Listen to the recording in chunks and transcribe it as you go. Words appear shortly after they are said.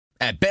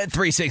At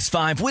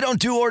Bet365, we don't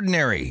do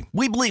ordinary.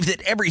 We believe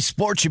that every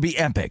sport should be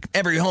epic.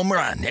 Every home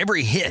run,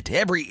 every hit,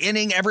 every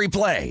inning, every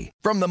play.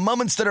 From the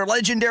moments that are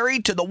legendary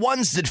to the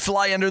ones that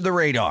fly under the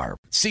radar.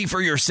 See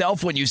for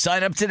yourself when you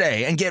sign up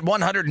today and get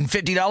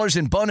 $150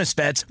 in bonus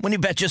bets when you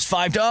bet just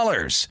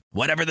 $5.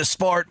 Whatever the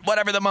sport,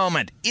 whatever the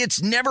moment,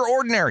 it's never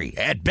ordinary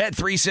at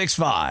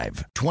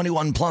Bet365.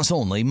 21 plus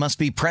only. Must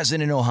be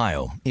present in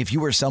Ohio. If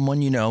you or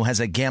someone you know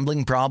has a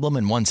gambling problem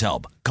and wants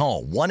help,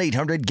 call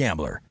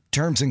 1-800-GAMBLER.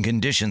 Terms and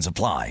conditions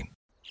apply.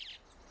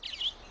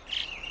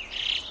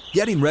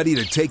 Getting ready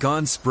to take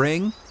on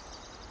spring?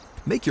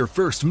 Make your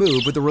first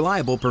move with the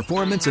reliable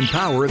performance and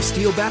power of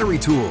Steel battery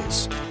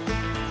tools.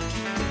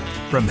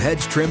 From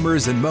hedge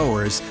trimmers and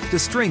mowers to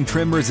string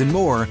trimmers and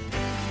more,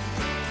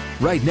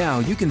 right now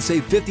you can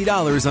save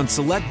 $50 on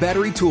select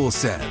battery tool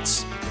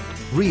sets.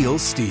 Real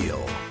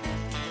Steel.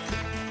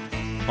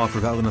 Offer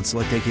valid on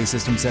select AK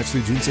system sets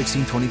through June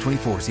 16,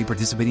 2024. See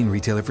participating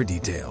retailer for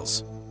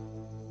details.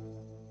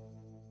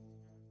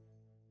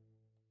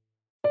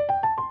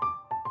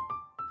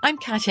 I'm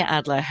Katya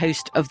Adler,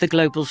 host of The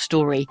Global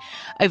Story.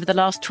 Over the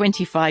last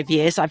 25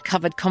 years, I've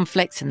covered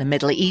conflicts in the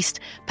Middle East,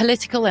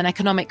 political and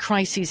economic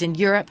crises in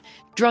Europe,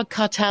 drug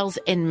cartels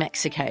in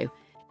Mexico.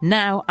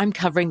 Now I'm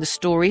covering the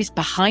stories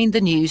behind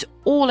the news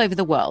all over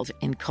the world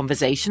in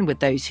conversation with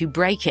those who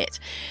break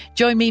it.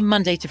 Join me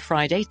Monday to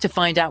Friday to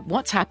find out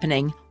what's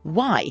happening,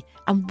 why,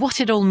 and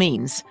what it all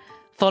means.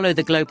 Follow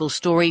The Global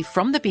Story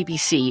from the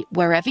BBC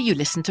wherever you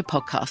listen to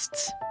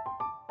podcasts.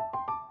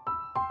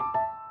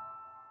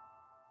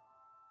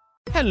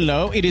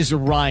 Hello, it is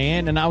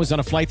Ryan, and I was on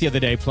a flight the other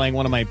day playing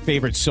one of my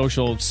favorite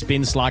social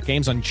spin slot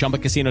games on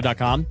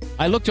ChumbaCasino.com.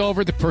 I looked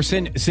over at the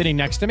person sitting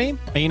next to me,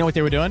 and you know what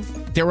they were doing?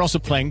 They were also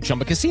playing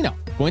Chumba Casino.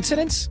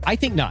 Coincidence? I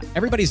think not.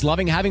 Everybody's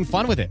loving having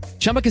fun with it.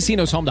 Chumba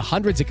Casino is home to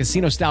hundreds of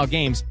casino-style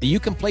games that you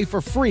can play for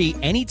free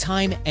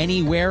anytime,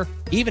 anywhere,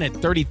 even at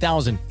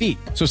 30,000 feet.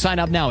 So sign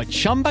up now at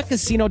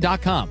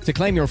ChumbaCasino.com to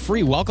claim your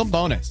free welcome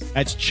bonus.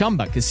 That's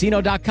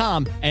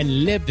ChumbaCasino.com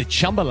and live the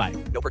Chumba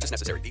life. No purchase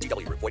necessary.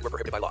 VGW. Void where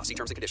prohibited by law. See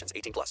terms and conditions.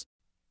 18 plus.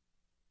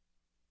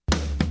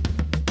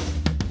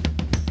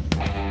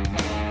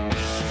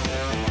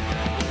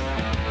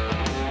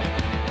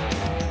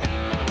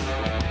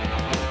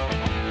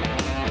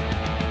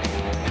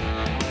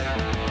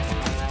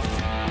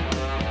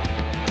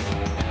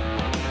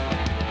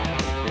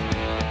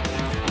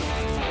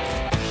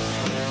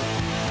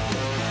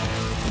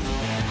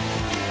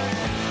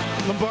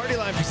 Lombardi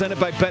Line presented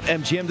by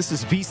BetMGM. This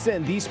is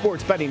VSiN, the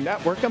Sports Betting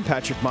Network. I'm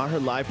Patrick Maher,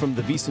 live from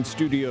the VSiN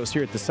studios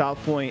here at the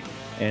South Point.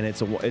 And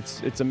it's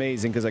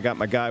amazing because I got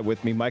my guy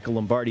with me, Michael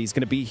Lombardi. He's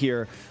going to be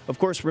here. Of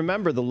course,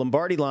 remember the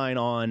Lombardi Line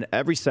on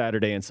every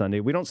Saturday and Sunday.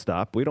 We don't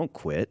stop. We don't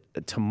quit.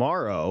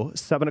 Tomorrow,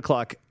 7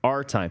 o'clock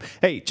our time.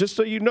 Hey, just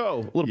so you know,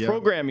 a little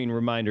programming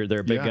reminder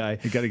there, big guy.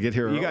 You got to get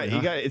here early.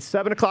 It's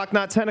 7 o'clock,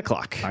 not 10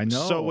 o'clock. I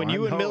know. So when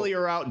you and Millie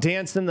are out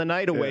dancing the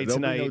night away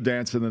tonight. There'll be no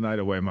dancing the night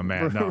away, my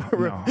man. No.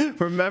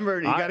 Remember,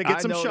 you got to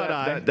get some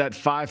shut-eye. That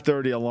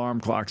 5:30 alarm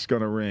clock's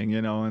going to ring,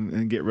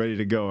 and get ready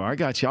to go. I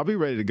got you. I'll be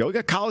ready to go. We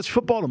got college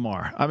football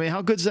tomorrow. I mean,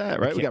 how good's that,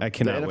 right? We got the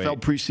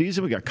NFL preseason.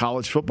 We got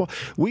college football.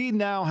 We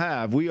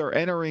are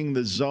entering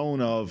the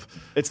zone of.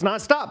 It's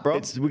nonstop, bro.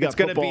 We got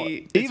football.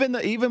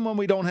 Even when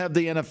we don't have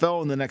the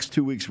NFL in the next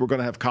 2 weeks, we're going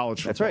to have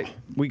college football. That's right.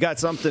 We got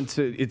something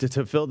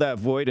to fill that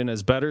void, and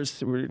as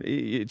bettors,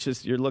 it's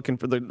just you're looking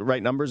for the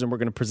right numbers, and we're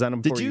going to present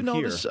them for you here. Did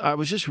you notice? I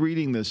was just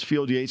reading this.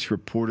 Field Yates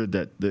reported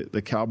that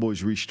the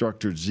Cowboys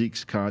restructured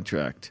Zeke's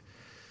contract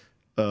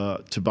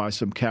to buy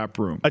some cap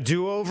room. A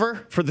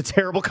do-over for the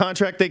terrible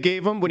contract they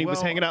gave him when he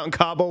was hanging out in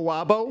Cabo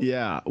Wabo?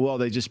 Yeah. Well,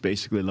 they just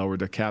basically lowered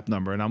the cap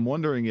number, and I'm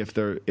wondering if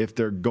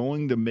they're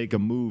going to make a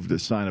move to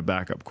sign a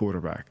backup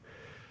quarterback.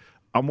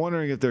 I'm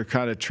wondering if they're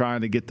kind of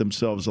trying to get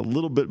themselves a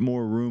little bit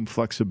more room,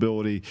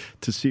 flexibility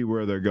to see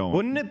where they're going.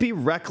 Wouldn't it be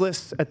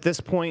reckless at this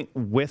point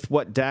with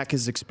what Dak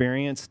has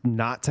experienced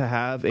not to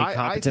have a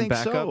competent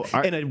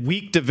backup in a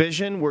weak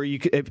division where you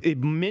could, if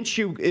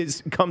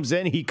Minshew comes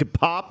in, he could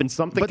pop and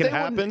something could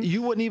happen?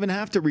 You wouldn't even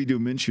have to redo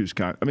Minshew's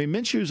contract. I mean,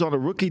 Minshew's on a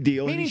rookie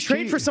deal. Meaning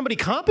trade for somebody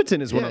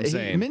competent is what I'm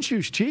saying.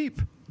 Minshew's cheap.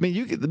 I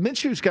mean,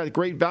 Minshew's got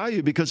great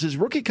value because he's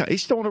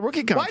still on a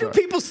rookie contract. Why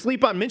do people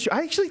sleep on Minshew?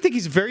 I actually think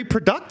he's very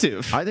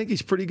productive. I think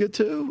he's pretty good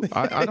too.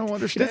 I don't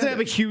understand. He doesn't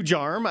have a huge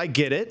arm. I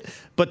get it,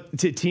 but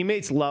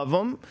teammates love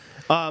him.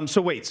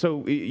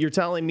 So you're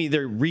telling me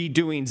they're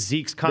redoing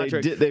Zeke's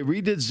contract? They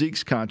redid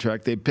Zeke's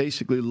contract. They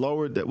basically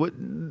lowered that.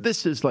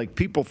 This is like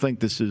people think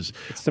this is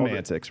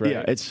semantics, right?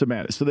 Yeah, it's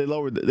semantics. So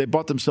they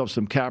bought themselves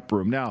some cap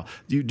room. Now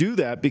you do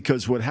that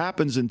because what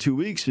happens in 2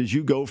 weeks is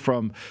you go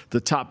from the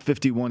top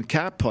 51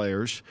 cap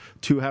players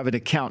to having to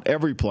count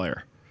every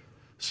player.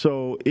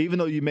 So even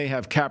though you may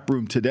have cap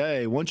room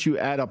today, once you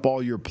add up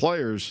all your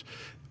players,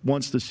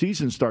 once the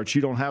season starts,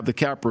 you don't have the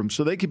cap room.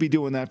 So they could be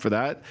doing that for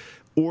that.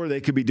 Or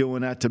they could be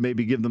doing that to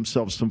maybe give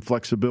themselves some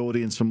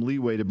flexibility and some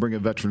leeway to bring a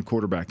veteran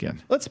quarterback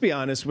in. Let's be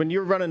honest. When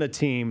you're running a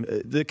team,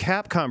 the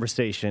cap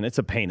conversation, it's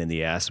a pain in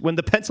the ass. When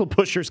the pencil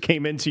pushers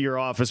came into your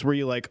office, were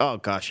you like, oh,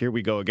 gosh, here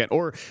we go again?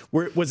 Or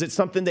was it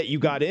something that you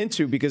got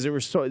into because there were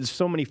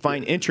so many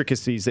fine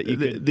intricacies that you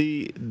could...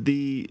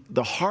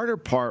 The harder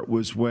part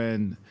was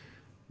when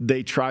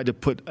they tried to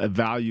put a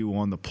value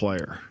on the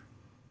player.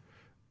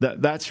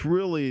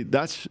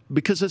 That's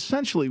because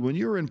essentially when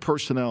you're in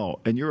personnel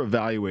and you're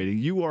evaluating,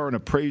 you are an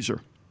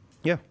appraiser.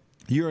 Yeah.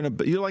 You're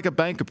like a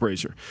bank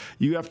appraiser.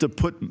 You have to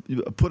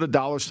put a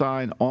dollar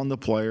sign on the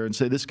player and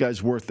say this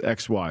guy's worth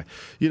X, Y.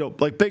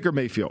 Like Baker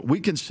Mayfield.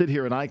 We can sit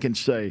here and I can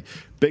say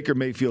Baker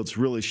Mayfield's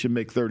really should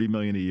make $30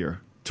 million a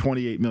year.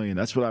 $28 million.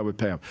 That's what I would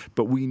pay him.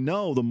 But we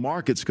know the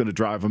market's going to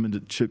drive him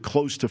into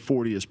close to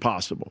 40 as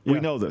possible. Yeah. We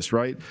know this,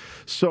 right?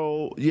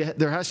 So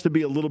there has to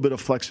be a little bit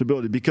of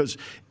flexibility because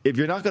if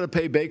you're not going to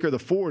pay Baker the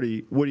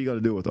 40, what are you going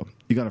to do with him?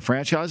 You're going to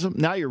franchise him?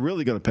 Now you're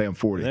really going to pay him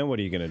 40. Then what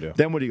are you going to do?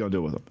 Then what are you going to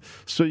do with him?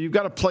 So you've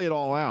got to play it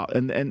all out.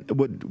 And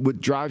what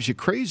drives you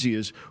crazy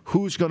is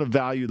who's going to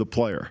value the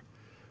player.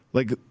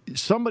 Like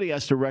somebody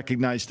has to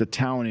recognize the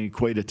talent and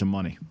equate it to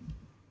money.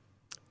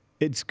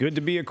 It's good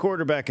to be a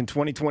quarterback in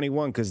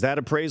 2021 because that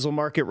appraisal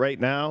market right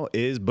now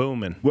is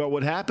booming. Well,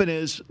 what happened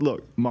is,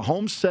 look,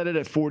 Mahomes set it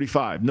at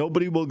 45.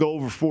 Nobody will go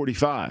over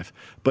 45,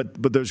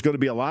 but there's going to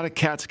be a lot of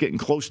cats getting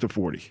close to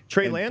 40.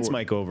 Trey Lance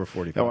might go over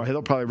 45. Oh,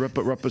 he'll probably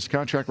rip his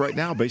contract right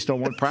now based on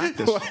one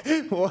practice.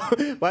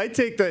 Why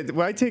take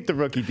the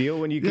rookie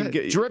deal when you can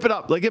get rip it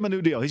up? Like, give him a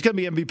new deal. He's going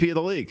to be MVP of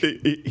the league.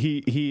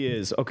 He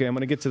is. Okay, I'm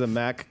going to get to the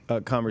Mac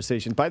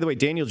conversation. By the way,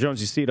 Daniel Jones,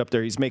 you see it up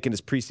there. He's making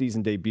his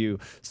preseason debut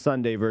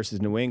Sunday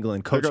versus New England.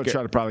 They're going to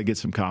try to probably get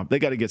some they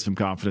got to get some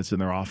confidence in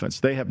their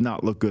offense. They have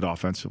not looked good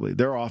offensively.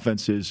 Their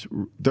offense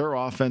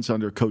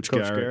under Coach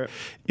Garrett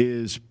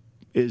is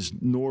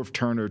Norv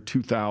Turner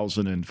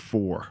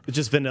 2004. It's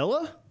just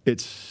vanilla?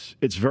 It's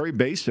very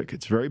basic.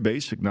 It's very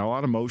basic. Not a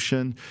lot of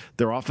motion.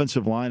 Their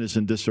offensive line is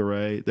in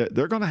disarray.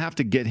 They're going to have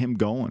to get him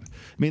going.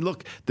 I mean,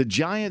 look, the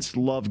Giants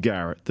love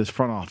Garrett, this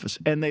front office,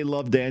 and they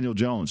love Daniel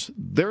Jones.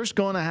 There's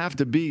going to have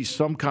to be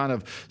some kind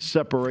of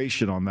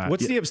separation on that.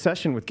 What's the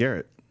obsession with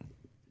Garrett?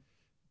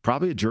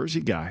 Probably a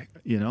Jersey guy,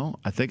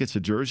 I think it's a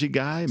Jersey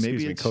guy.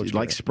 Maybe it's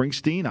like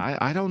Springsteen.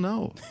 I don't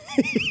know.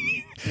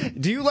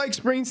 Do you like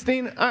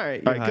Springsteen? All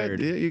right, you're hired.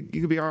 Good.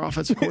 You could be our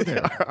offensive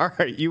coordinator. All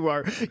right, you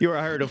are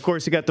hired. Of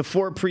course, you got the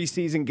 4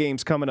 preseason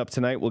games coming up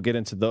tonight. We'll get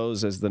into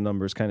those as the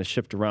numbers kind of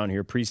shift around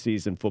here.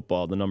 Preseason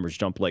football, the numbers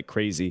jump like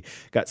crazy.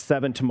 Got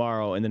 7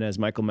 tomorrow, and then as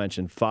Michael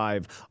mentioned,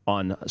 5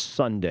 on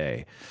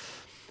Sunday.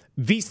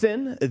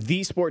 VSiN,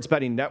 the Sports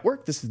Betting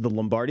Network. This is the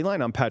Lombardi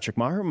Line. I'm Patrick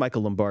Maher,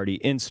 Michael Lombardi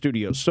in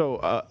studio.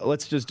 So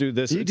let's just do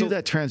this. You do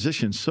that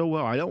transition so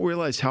well. I don't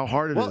realize how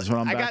hard it is when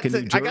I'm back in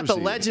New Jersey. I got the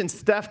legend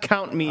Steph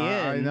counting me in.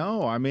 I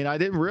know. I mean, I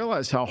didn't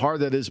realize how hard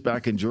that is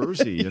back in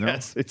Jersey.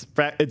 Yes, it's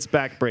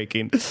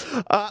backbreaking.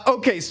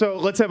 Okay, so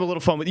let's have a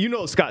little fun with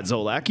Scott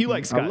Zolak. You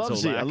like Scott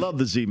Zolak? I love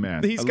the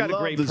Z-Man. He's got a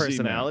great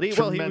personality.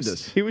 Well,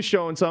 he was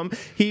showing some.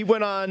 He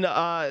went on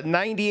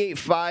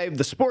 98.5,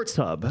 the Sports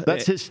Hub.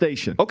 That's his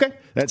station. Okay.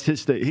 That's his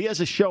station. He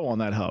has a show on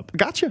that hub.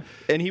 Gotcha.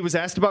 And he was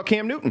asked about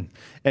Cam Newton.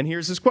 And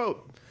here's his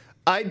quote.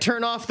 I'd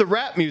turn off the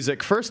rap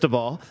music, first of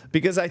all,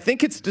 because I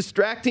think it's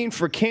distracting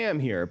for Cam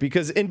here,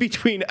 because in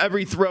between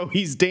every throw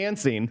he's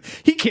dancing,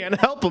 he can't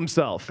help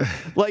himself.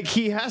 Like,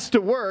 he has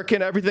to work,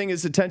 and everything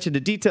is attention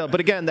to detail. But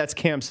again, that's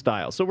Cam's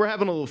style. So we're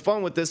having a little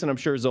fun with this, and I'm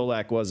sure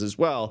Zolak was as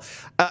well.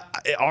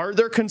 Are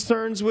there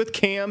concerns with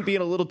Cam being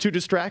a little too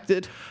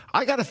distracted?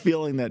 I got a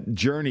feeling that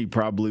Journey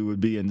probably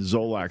would be in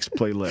Zolak's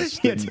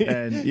playlist.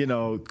 and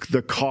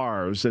the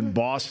Cars and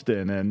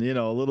Boston and,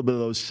 a little bit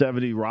of those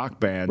 70 rock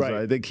bands. Right.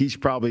 I think he's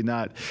probably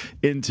not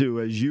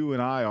into, as you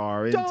and I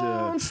are, into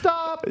Don't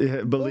stop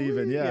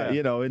believing,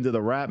 into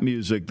the rap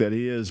music that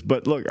he is.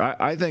 But look,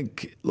 I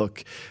think,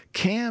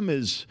 Cam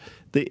is,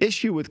 the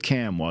issue with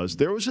Cam was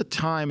there was a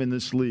time in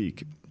this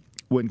league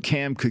when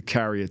Cam could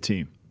carry a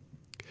team.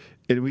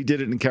 And we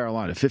did it in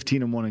Carolina,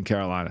 15-1 in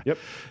Carolina. Yep.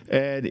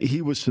 And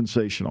he was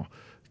sensational.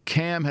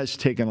 Cam has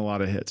taken a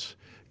lot of hits.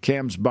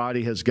 Cam's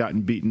body has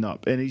gotten beaten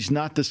up, and he's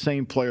not the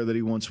same player that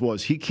he once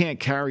was. He can't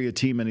carry a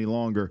team any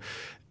longer,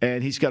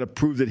 and he's got to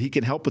prove that he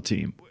can help a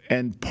team.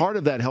 And part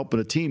of that helping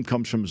a team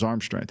comes from his arm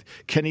strength.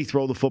 Can he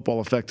throw the football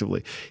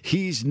effectively?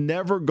 He's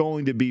never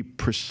going to be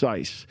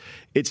precise.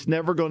 It's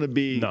never going to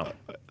be,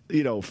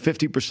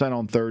 50%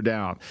 on third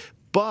down.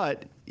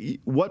 But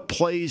what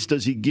plays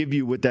does he give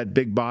you with that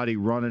big body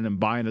running and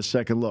buying a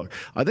second look?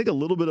 I think a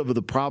little bit of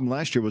the problem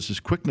last year was his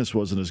quickness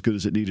wasn't as good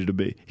as it needed to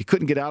be. He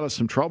couldn't get out of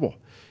some trouble.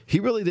 He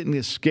really didn't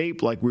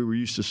escape like we were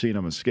used to seeing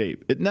him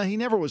escape. He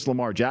never was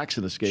Lamar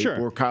Jackson escape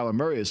or Kyler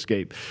Murray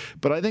escape.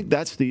 But I think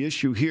that's the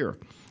issue here.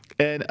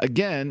 And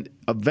again,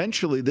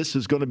 eventually this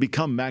is going to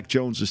become Mac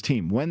Jones'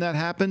 team. When that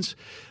happens,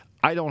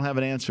 I don't have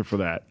an answer for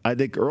that. I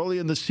think early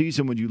in the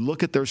season, when you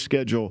look at their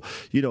schedule,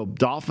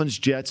 Dolphins,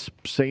 Jets,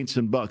 Saints,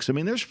 and Bucks. I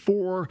mean, there's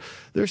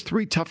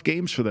 3 tough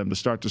games for them to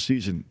start the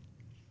season.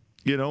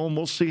 And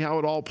we'll see how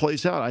it all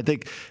plays out. I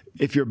think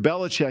if you're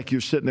Belichick,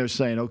 you're sitting there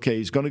saying, okay,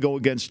 he's going to go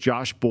against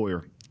Josh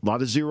Boyer. A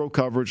lot of zero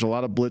coverage, a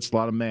lot of blitz, a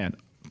lot of man.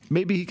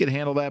 Maybe he can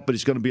handle that, but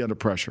he's going to be under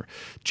pressure.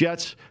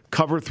 Jets,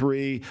 cover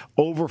 3,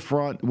 over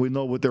front. We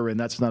know what they're in.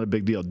 That's not a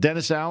big deal.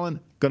 Dennis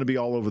Allen, going to be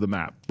all over the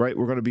map, right?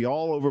 We're going to be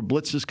all over.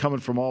 Blitzes coming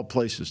from all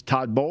places.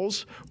 Todd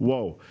Bowles,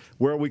 whoa.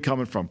 Where are we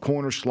coming from?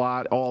 Corner,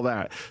 slot, all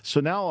that.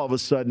 So now all of a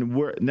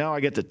sudden, now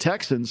I get the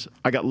Texans.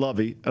 I got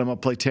Lovey, and I'm going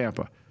to play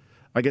Tampa.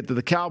 I get to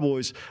the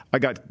Cowboys. I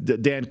got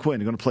Dan Quinn.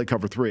 I'm going to play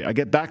cover 3. I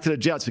get back to the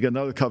Jets. I got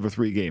another cover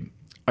 3 game.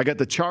 I got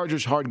the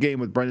Chargers hard game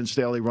with Brendan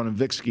Staley running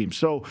Vic scheme.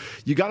 So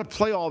you got to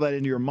play all that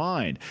into your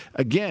mind.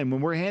 Again, when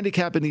we're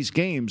handicapping these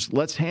games,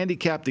 let's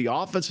handicap the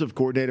offensive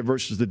coordinator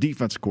versus the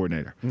defensive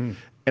coordinator.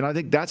 And I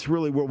think that's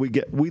really where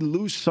we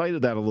lose sight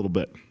of that a little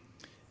bit.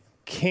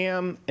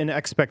 Cam and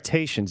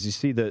expectations. You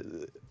see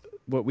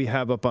what we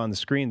have up on the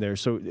screen there.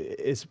 So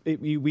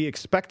we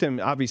expect him.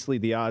 Obviously,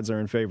 the odds are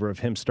in favor of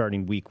him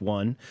starting week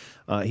 1.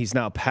 He's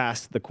now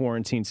past the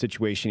quarantine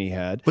situation he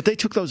had. But they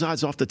took those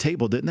odds off the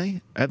table, didn't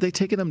they? Have they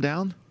taken them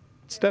down?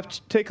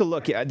 Steph, take a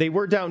look. Yeah, they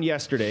were down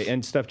yesterday,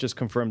 and Steph just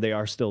confirmed they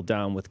are still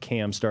down with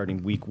Cam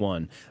starting week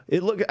 1.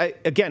 I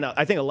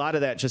think a lot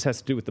of that just has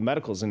to do with the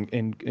medicals and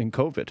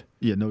COVID.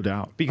 Yeah, no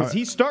doubt. Because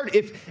he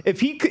started.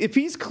 If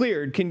he's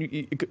cleared,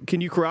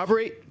 can you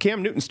corroborate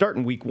Cam Newton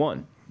starting week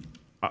 1?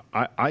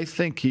 I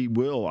think he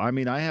will. I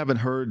mean, I haven't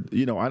heard,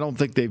 I don't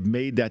think they've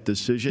made that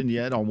decision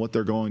yet on what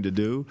they're going to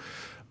do.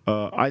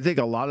 I think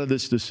a lot of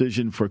this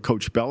decision for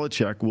Coach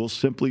Belichick will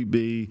simply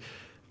be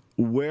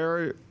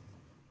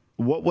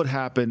what would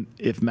happen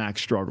if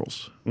Max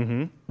struggles?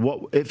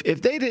 Mm-hmm.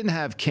 If they didn't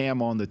have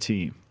Cam on the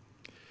team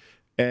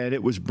and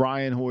it was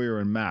Brian Hoyer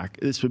and Mac,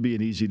 this would be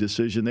an easy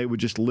decision. They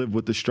would just live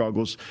with the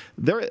struggles.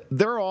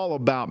 They're all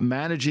about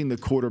managing the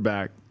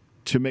quarterback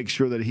to make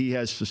sure that he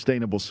has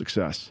sustainable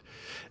success.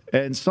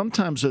 And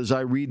sometimes as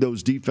I read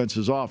those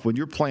defenses off, when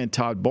you're playing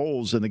Todd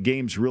Bowles and the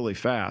game's really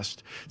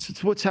fast,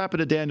 it's what's happened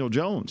to Daniel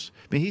Jones.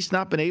 I mean, he's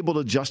not been able to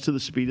adjust to the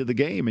speed of the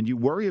game, and you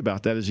worry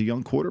about that as a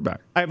young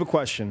quarterback. I have a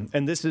question,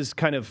 and this is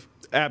kind of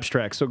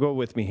abstract, so go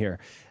with me here.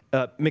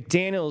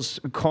 McDaniel's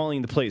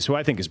calling the plays, who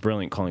I think is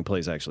brilliant calling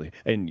plays, actually,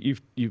 and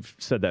you've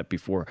said that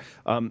before.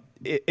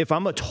 If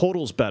I'm a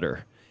totals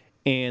better,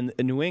 and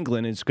New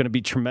England is going to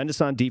be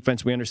tremendous on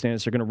defense. We understand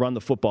this. They're going to run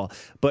the football.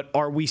 But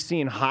are we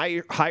seeing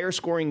higher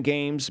scoring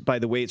games by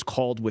the way it's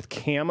called with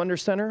Cam under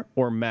center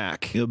or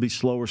Mac? It'll be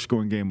slower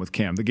scoring game with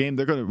Cam. They're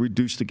going to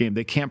reduce the game.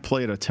 They can't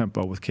play at a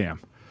tempo with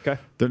Cam. Okay.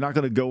 They're not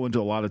going to go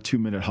into a lot of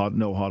 2-minute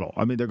no huddle.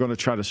 I mean, they're going to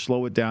try to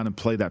slow it down and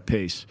play that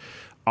pace.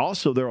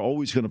 Also, they're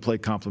always going to play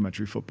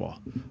complementary football.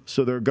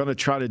 So they're going to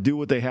try to do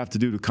what they have to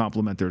do to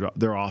complement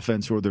their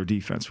offense or their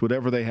defense,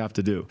 whatever they have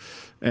to do.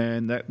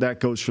 And that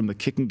goes from the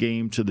kicking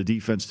game to the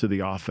defense to the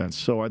offense.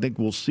 So I think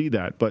we'll see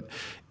that. But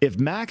if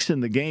Mac's in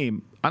the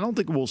game, I don't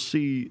think we'll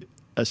see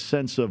a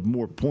sense of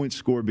more points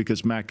scored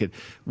because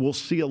we'll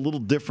see a little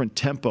different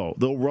tempo.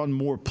 They'll run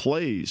more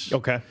plays.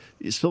 Okay.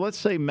 So let's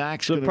say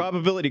Mac's the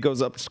probability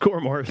goes up to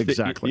score more.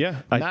 Exactly.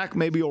 Mac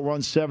maybe will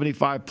run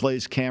 75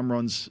 plays. Cam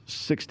runs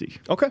 60.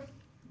 Okay.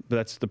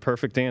 That's the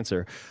perfect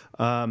answer.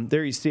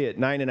 There you see it,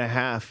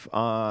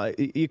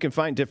 9.5. You can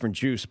find different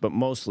juice, but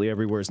mostly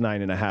everywhere is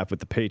 9.5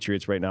 with the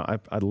Patriots right now.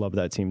 I love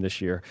that team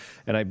this year,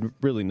 and I've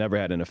really never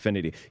had an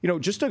affinity.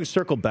 Just to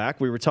circle back,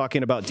 we were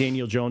talking about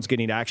Daniel Jones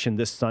getting action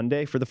this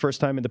Sunday for the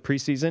first time in the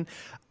preseason.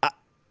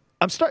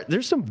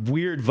 There's some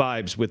weird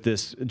vibes with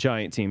this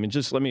Giant team, and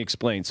just let me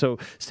explain. So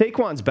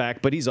Saquon's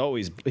back, but he's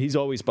always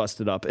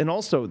busted up, and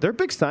also their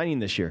big signing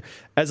this year.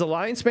 As a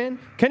Lions fan,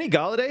 Kenny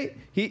Golladay,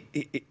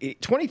 he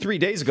 23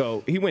 days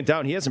ago he went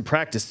down. He hasn't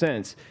practiced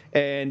since,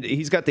 and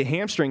he's got the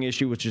hamstring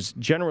issue, which is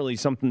generally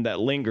something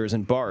that lingers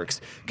and barks.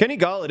 Kenny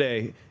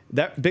Golladay,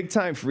 that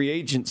big-time free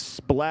agent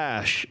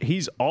splash,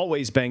 he's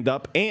always banged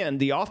up, and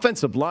the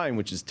offensive line,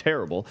 which is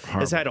terrible,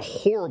 has had a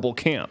horrible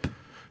camp.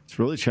 It's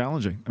really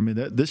challenging. I mean,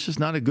 this is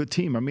not a good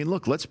team. I mean,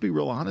 look, let's be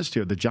real honest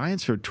here. The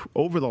Giants are,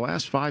 over the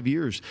last 5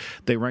 years,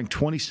 they ranked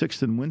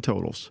 26th in win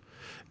totals.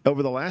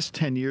 Over the last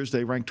 10 years,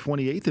 they ranked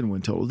 28th in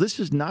win totals. This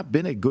has not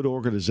been a good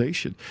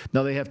organization.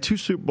 Now, they have 2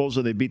 Super Bowls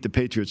and they beat the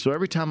Patriots. So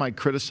every time I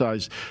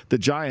criticize the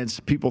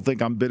Giants, people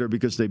think I'm bitter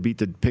because they beat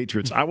the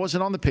Patriots. I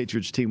wasn't on the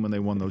Patriots team when they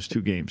won those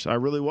 2 games. I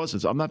really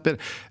wasn't. So I'm not bitter.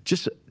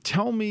 Just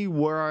tell me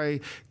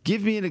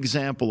give me an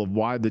example of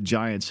why the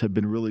Giants have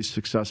been really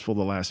successful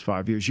the last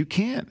 5 years. You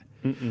can't.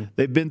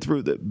 They've been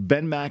through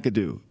Ben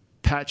McAdoo,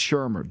 Pat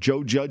Shurmur,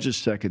 Joe Judge's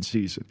second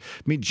season.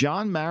 I mean,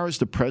 John Mara's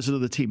the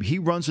president of the team. He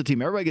runs the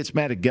team. Everybody gets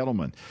mad at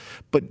Gettleman,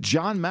 but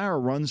John Mara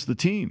runs the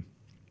team.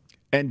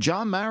 And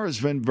John Mara's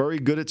been very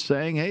good at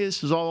saying, hey,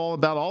 this is all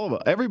about all of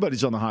us.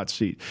 Everybody's on the hot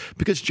seat.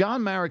 Because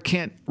John Mara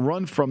can't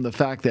run from the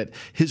fact that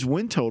his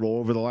win total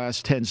over the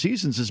last 10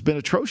 seasons has been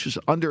atrocious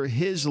under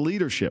his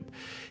leadership.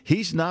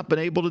 He's not been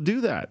able to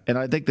do that. And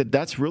I think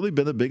that's really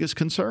been the biggest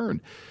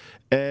concern.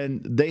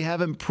 And they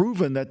haven't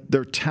proven that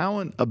their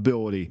talent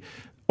ability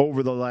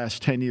over the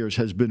last 10 years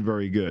has been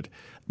very good.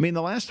 I mean,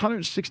 the last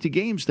 160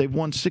 games, they've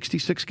won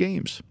 66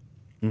 games.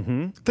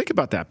 Mm-hmm. Think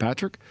about that,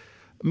 Patrick.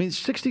 I mean,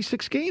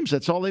 66 games,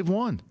 that's all they've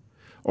won.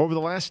 Over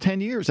the last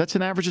 10 years, that's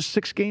an average of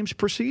 6 games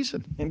per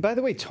season. And by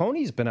the way,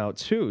 Tony's been out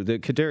too. The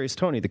Kadarius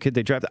Toney, the kid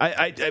they drafted.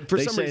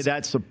 They say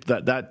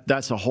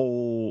that's a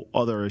whole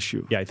other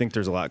issue. Yeah, I think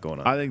there's a lot going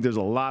on. I think there's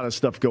a lot of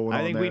stuff going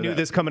on. I think we knew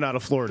this coming out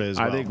of Florida as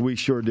well. I think we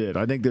sure did.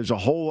 I think there's a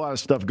whole lot of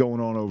stuff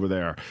going on over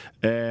there,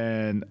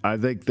 and I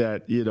think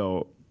that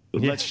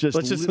let's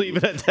just leave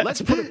it at that.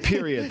 Let's put a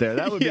period there.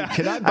 That would be.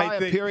 Can I buy a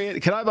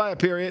period? Can I buy a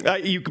period?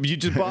 You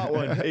just bought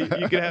one.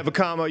 You can have a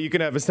comma. You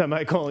can have a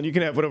semicolon. You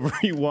can have whatever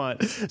you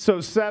want. So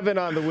 7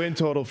 on the win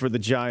total for the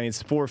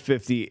Giants.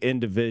 450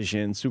 in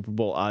division. Super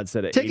Bowl odds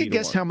set at 80 to 1. Take a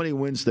guess how many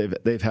wins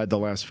they've had the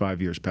last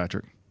 5 years,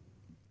 Patrick.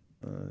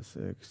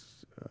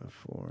 6,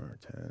 4,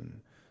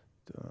 10,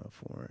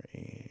 4,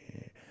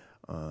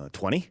 8,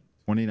 20?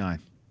 29.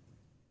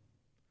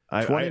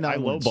 I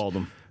lowballed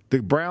them.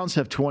 The Browns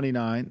have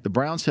 29. The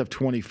Browns have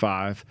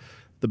 25.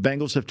 The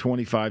Bengals have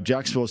 25.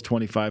 Jacksonville has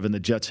 25. And the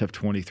Jets have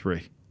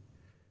 23.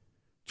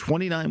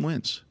 29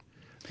 wins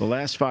the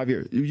last 5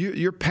 years.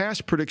 Your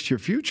past predicts your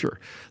future.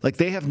 Like,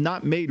 they have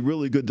not made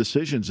really good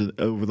decisions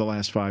over the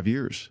last 5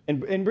 years.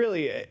 And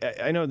really,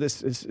 I know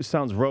this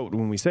sounds rote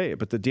when we say it,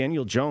 but the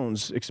Daniel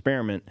Jones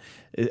experiment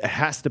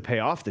has to pay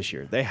off this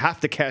year. They have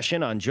to cash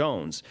in on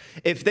Jones.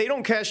 If they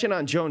don't cash in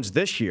on Jones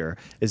this year,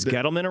 is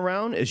Gettleman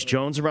around? Is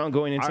Jones around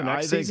going into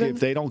next season? I think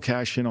if they don't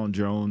cash in on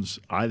Jones,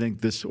 I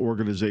think this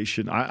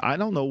organization, I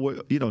don't know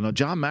what, now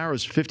John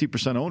Mara's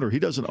 50% owner. He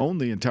doesn't own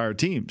the entire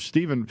team.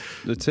 Stephen.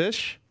 The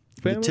Tisch?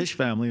 The Tisch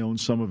family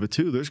owns some of it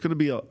too. There's going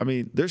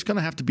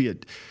to have to be a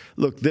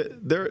look.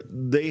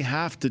 They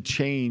have to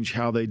change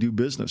how they do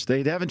business.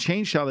 They haven't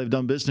changed how they've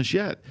done business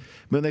yet.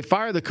 When they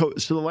fire the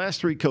coach, so the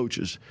last 3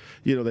 coaches,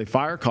 they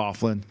fire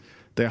Coughlin,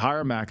 they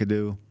hire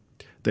McAdoo,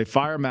 they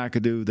fire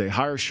McAdoo, they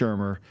hire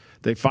Shermer,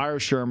 they fire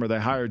Shermer, they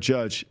hire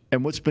Judge,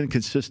 and what's been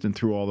consistent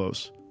through all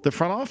those? The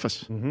front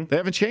office. Mm-hmm. They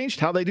haven't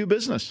changed how they do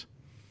business.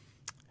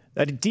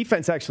 That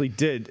defense actually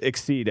did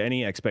exceed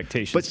any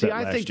expectations. But see,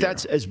 I think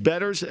that's, as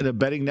bettors and a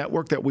betting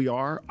network that we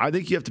are, I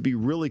think you have to be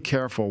really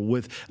careful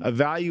with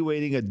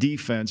evaluating a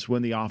defense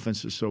when the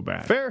offense is so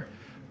bad. Fair.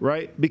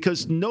 Right?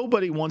 Because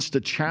nobody wants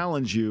to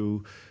challenge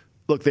you.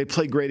 Look, they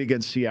played great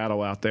against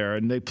Seattle out there,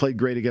 and they played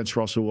great against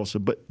Russell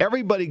Wilson. But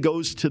everybody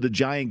goes to the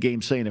Giant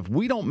game saying, if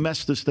we don't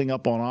mess this thing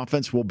up on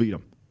offense, we'll beat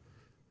them.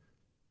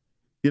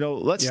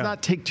 Let's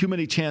not take too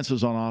many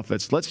chances on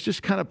offense. Let's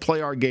just kind of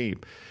play our game.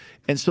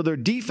 And so their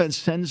defense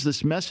sends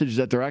this message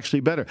that they're actually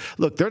better.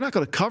 Look, they're not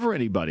going to cover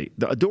anybody.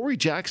 Adoree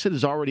Jackson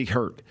is already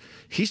hurt.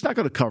 He's not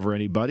going to cover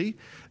anybody.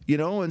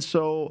 And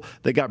so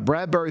they got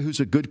Bradbury, who's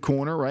a good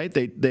corner, right?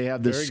 They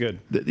have this. Very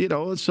good.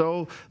 And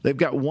so they've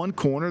got one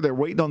corner. They're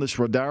waiting on this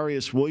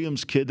Rodarius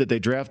Williams kid that they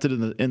drafted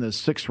in the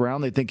 6th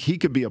round. They think he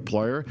could be a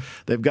player.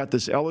 They've got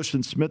this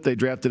Ellerson Smith they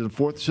drafted in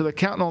 4th. So they're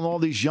counting on all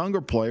these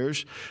younger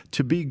players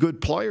to be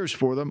good players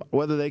for them.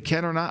 Whether they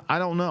can or not, I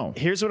don't know.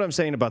 Here's what I'm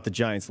saying about the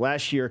Giants.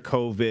 Last year,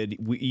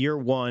 COVID, year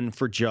 1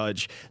 for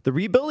Judge. The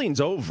rebuilding's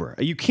over.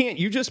 You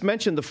just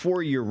mentioned the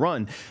 4-year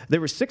run. They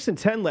were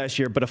 6-10 last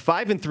year, but a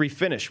 5-3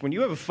 finish. When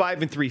you have a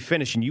 5-3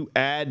 finish and you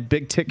add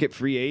big ticket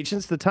free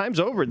agents, the time's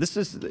over. This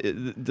is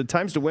the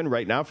time's to win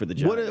right now for the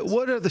Giants.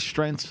 What are the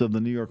strengths of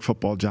the New York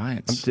Football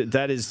Giants?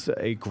 That is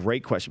a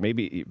great question.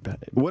 Maybe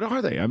what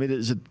are they? I mean,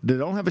 is it they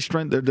don't have a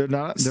strength? They're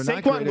not.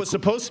 Saquon was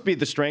supposed to be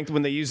the strength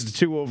when they used the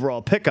 2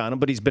 overall pick on him,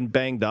 but he's been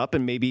banged up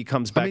and maybe he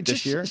comes back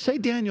this year. Say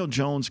Daniel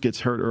Jones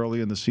gets hurt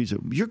early in the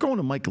season, you're going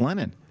to Mike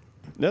Glennon.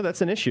 No,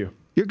 that's an issue.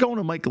 You're going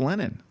to Mike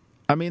Glennon.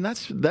 I mean,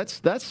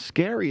 that's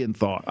scary in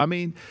thought. I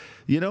mean,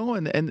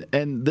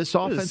 and this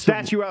offense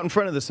statue out in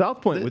front of the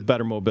South Point with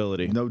better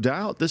mobility. No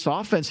doubt. This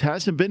offense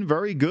hasn't been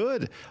very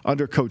good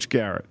under Coach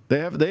Garrett.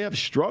 They have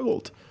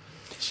struggled.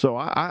 So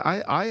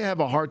I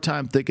have a hard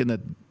time thinking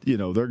that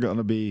they're going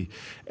to be.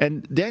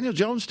 And Daniel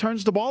Jones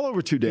turns the ball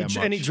over too damn much.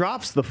 And he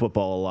drops the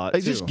football a lot,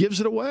 He just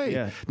gives it away.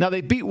 Yeah. Now, they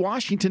beat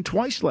Washington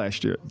twice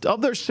last year.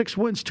 Of their 6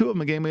 wins, 2 of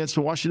them a game against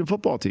the Washington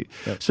football team.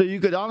 Yep. So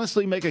you could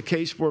honestly make a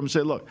case for them and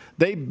say, look,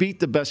 they beat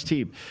the best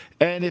team.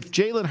 And if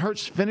Jalen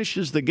Hurts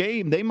finishes the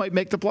game, they might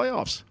make the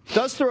playoffs.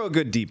 Does throw a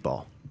good deep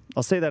ball.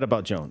 I'll say that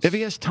about Jones. If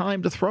he has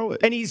time to throw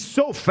it. And he's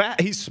so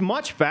fast. He's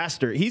much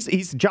faster.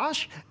 He's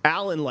Josh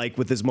Allen-like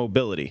with his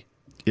mobility.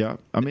 Yeah,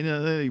 I mean,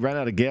 he ran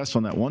out of gas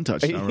on that one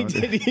touchdown. He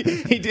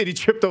did. He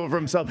tripped over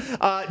himself.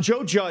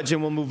 Joe Judge,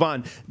 and we'll move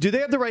on. Do they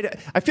have the right?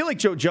 I feel like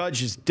Joe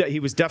Judge he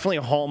was definitely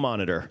a hall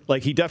monitor.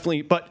 Like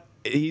but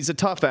he's a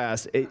tough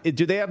ass.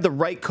 Do they have the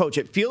right coach?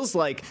 It feels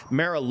like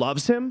Mara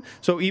loves him.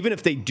 So even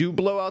if they do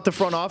blow out the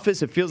front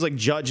office, it feels like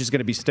Judge is going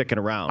to be sticking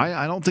around.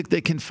 I don't think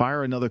they can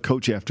fire another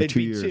coach after 2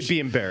 years. It'd be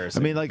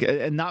embarrassing. I mean,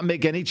 and not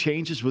make any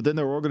changes within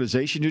their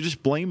organization. You're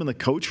just blaming the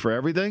coach for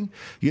everything.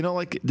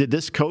 Did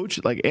this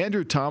coach,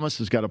 Andrew Thomas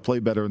has got to play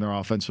better in their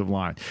offensive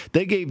line.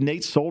 They gave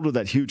Nate Solder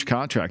that huge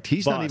contract.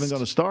 He's not even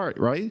going to start,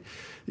 right?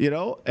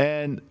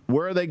 And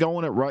where are they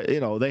going at right?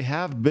 They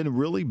have been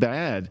really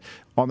bad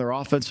on their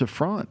offensive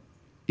front.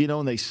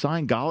 And they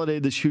signed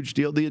Golladay, this huge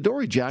deal. The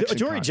Adoree Jackson.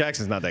 Adoree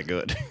Jackson's not that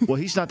good. Well,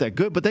 he's not that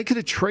good, but they could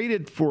have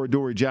traded for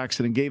Adoree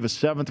Jackson and gave a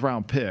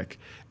 7th-round pick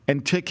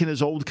and taking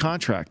his old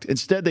contract.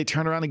 Instead, they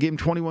turned around and gave him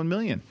 $21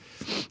 million.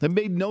 That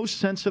made no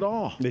sense at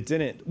all. It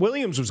didn't.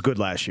 Williams was good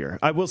last year.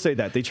 I will say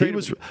that. They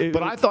traded.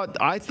 But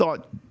I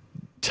thought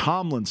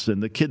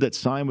Tomlinson, the kid that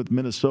signed with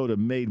Minnesota,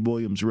 made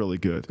Williams really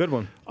good. Good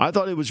one. I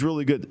thought it was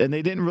really good. And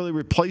they didn't really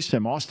replace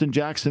him. Austin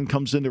Jackson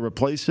comes in to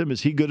replace him.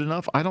 Is he good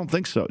enough? I don't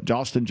think so.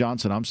 Austin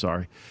Johnson, I'm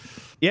sorry.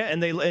 Yeah,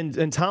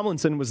 and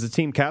Tomlinson was the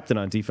team captain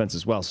on defense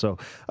as well. So,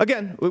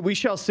 again, we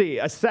shall see.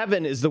 A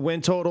 7 is the win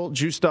total,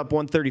 juiced up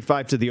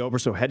 135 to the over,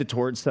 so headed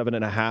towards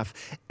 7.5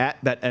 at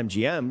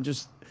BetMGM.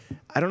 Just,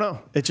 I don't know.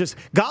 It's just,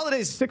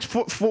 Galladay's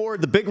 6'4",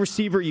 the big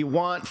receiver you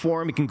want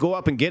for him. He can go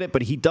up and get it,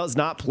 but he does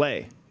not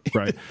play.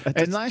 Right.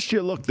 And last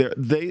year, look,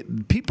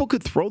 people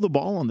could throw the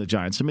ball on the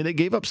Giants. I mean, they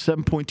gave up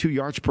 7.2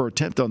 yards per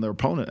attempt on their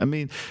opponent. I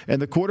mean,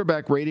 and the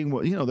quarterback rating,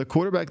 the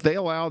quarterback, they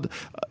allowed,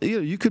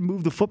 you could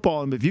move the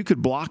football. And if you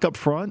could block up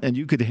front and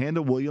you could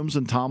handle Williams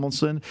and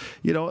Tomlinson,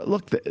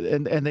 look,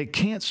 and they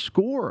can't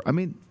score. I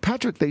mean,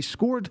 Patrick, they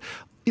scored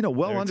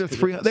under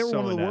 300. They were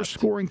one of the worst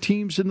scoring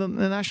teams in the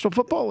National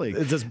Football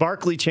League. Does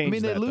Barkley change that?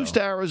 I mean, they lose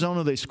to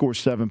Arizona, they score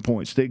 7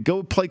 points. They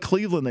go play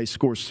Cleveland, they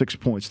score 6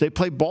 points. They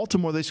play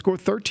Baltimore, they score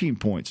 13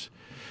 points.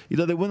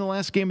 They win the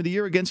last game of the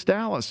year against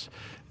Dallas.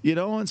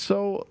 And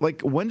so,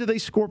 when do they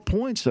score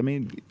points? I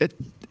mean,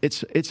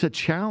 it's a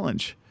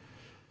challenge.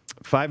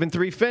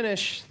 5-3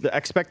 finish, the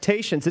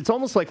expectations. It's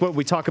almost like what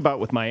we talk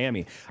about with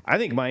Miami. I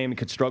think Miami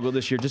could struggle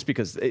this year just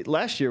because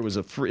last year was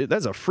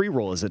that's a free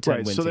roll as a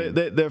 10-win team. So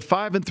they're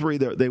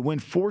 5-3. They win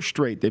 4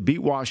 straight. They beat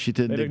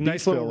Washington. They had a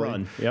nice little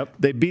run. Yep.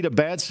 They beat a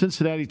bad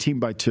Cincinnati team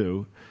by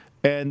 2.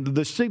 And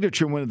the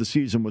signature win of the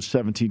season was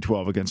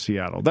 17-12 against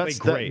Seattle.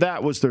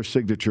 That was their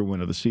signature win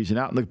of the season.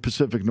 Out in the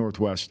Pacific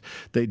Northwest,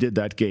 they did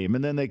that game.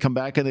 And then they come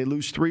back and they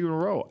lose 3 in a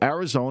row.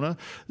 Arizona,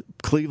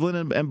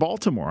 Cleveland, and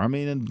Baltimore. I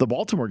mean, in the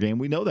Baltimore game,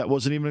 we know that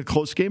wasn't even a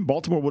close game.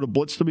 Baltimore would have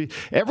blitzed them.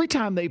 Every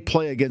time they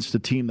play against a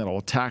team that will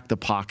attack the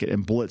pocket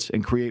and blitz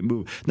and create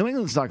move, New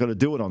England's not going to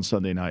do it on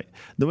Sunday night.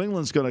 New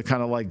England's going to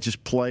kind of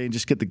just play and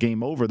just get the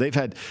game over.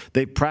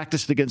 They've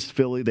practiced against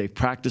Philly. They've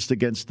practiced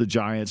against the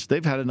Giants.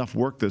 They've had enough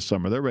work this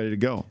summer. They're ready to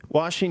go.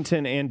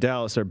 Washington and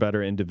Dallas are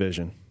better in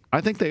division.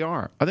 I think they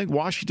are. I think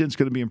Washington's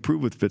going to be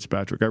improved with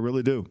Fitzpatrick. I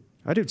really do.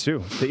 I do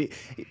too.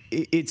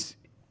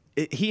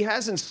 He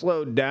hasn't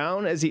slowed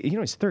down as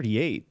he's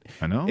 38.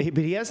 I know,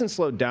 but he hasn't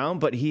slowed down.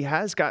 But he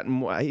has gotten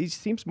more. He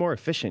seems more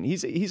efficient.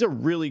 He's a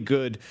really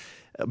good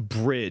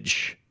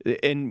bridge.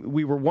 And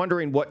we were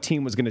wondering what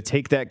team was going to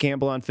take that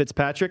gamble on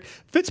Fitzpatrick.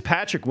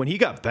 Fitzpatrick, when he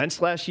got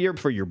benched last year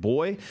for your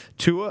boy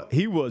Tua,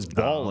 he was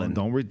balling.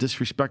 Don't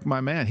disrespect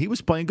my man. He was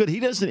playing good. He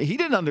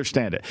didn't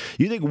understand it.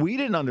 You think we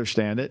didn't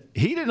understand it?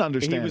 He didn't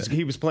understand it.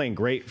 He was playing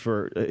great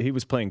for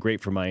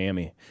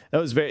Miami. That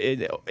was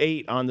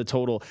 8 on the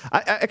total.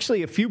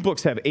 Actually, a few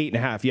books have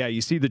 8.5. Yeah,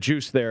 you see the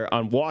juice there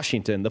on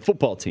Washington, the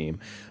football team,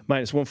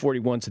 minus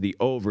 141 to the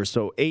over.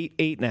 So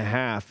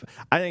 8.5.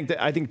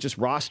 I think just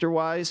roster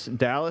wise,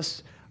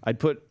 Dallas. I'd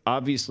put,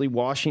 obviously,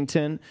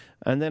 Washington,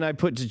 and then I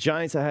put the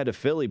Giants ahead of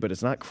Philly, but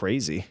it's not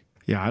crazy.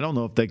 Yeah, I don't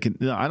know if they can.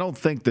 I don't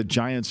think the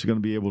Giants are going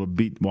to be able to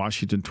beat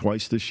Washington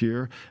twice this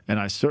year, and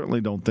I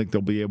certainly don't think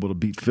they'll be able to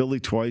beat Philly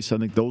twice. I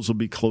think those will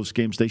be close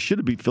games. They should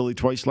have beat Philly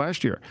twice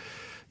last year.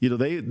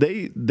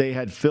 They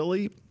had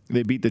Philly.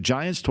 They beat the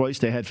Giants twice.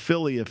 They had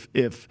Philly.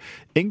 If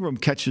Ingram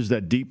catches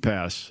that deep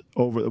pass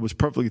it was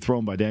perfectly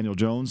thrown by Daniel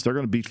Jones, they're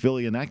going to beat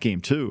Philly in that game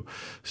too.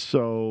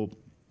 So.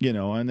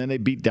 And then they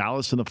beat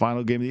Dallas in the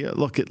final game of the year.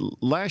 Look,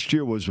 last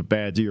year was a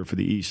bad year for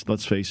the East.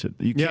 Let's face it.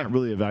 You can't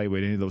really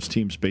evaluate any of those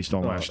teams based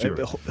on last year.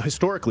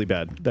 Historically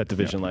bad, that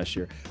division last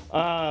year.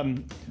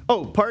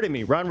 Pardon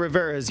me. Ron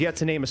Rivera has yet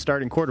to name a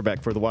starting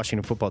quarterback for the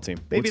Washington football team.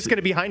 Maybe it's going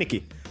to be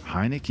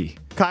Heineke.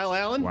 Kyle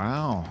Allen?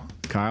 Wow.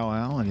 Kyle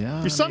Allen, yeah.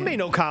 Your son may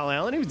know Kyle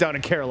Allen. He was down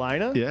in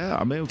Carolina. Yeah,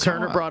 I mean,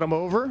 Turner brought him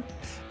over.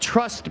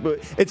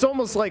 It's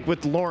almost like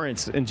with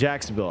Lawrence in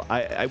Jacksonville.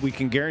 We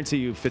can guarantee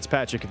you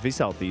Fitzpatrick, if he's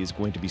healthy, is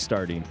going to be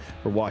starting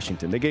for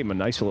Washington. They gave him a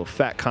nice little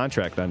fat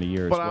contract on a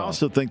year as well. But I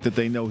also think that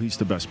they know he's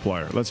the best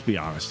player. Let's be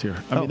honest here.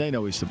 I mean, they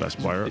know he's the best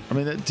player. I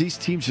mean, these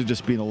teams are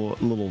just being a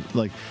little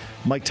like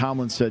Mike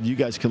Tomlin said, you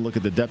guys can look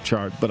at the depth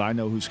chart, but I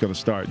know who's going to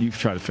start. You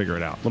try to figure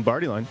it out.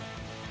 Lombardi line.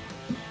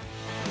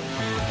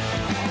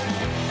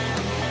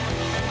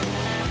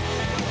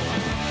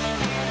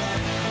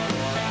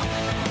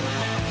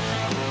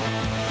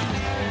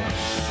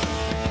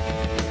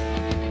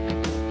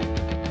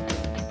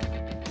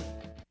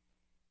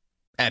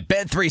 At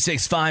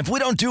Bet365, we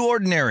don't do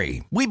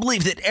ordinary. We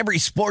believe that every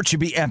sport should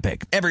be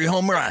epic. Every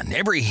home run,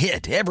 every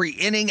hit, every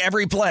inning,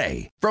 every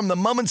play. From the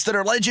moments that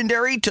are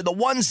legendary to the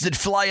ones that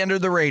fly under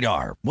the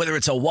radar. Whether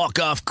it's a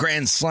walk-off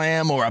grand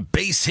slam or a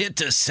base hit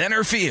to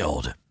center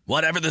field.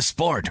 Whatever the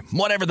sport,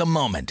 whatever the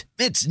moment.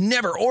 It's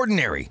never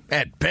ordinary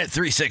at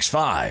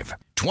Bet365.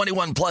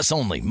 21 plus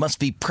only. Must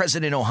be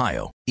present in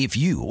Ohio. If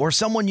you or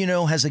someone you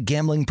know has a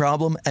gambling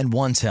problem and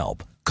wants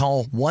help,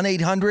 call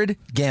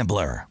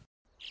 1-800-GAMBLER.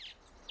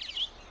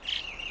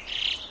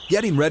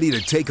 Getting ready to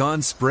take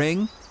on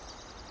spring?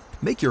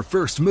 Make your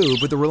first move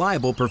with the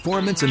reliable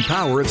performance and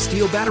power of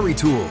Steel battery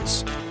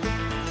tools.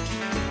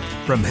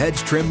 From hedge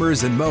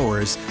trimmers and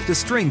mowers to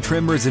string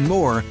trimmers and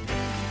more,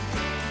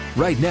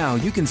 right now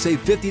you can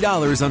save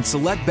 $50 on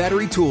select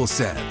battery tool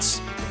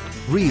sets.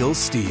 Real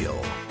STIHL.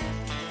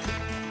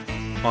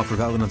 Offer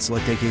valid on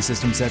select AK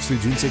system sets through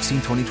June 16,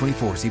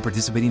 2024. See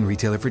participating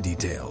retailer for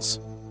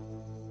details.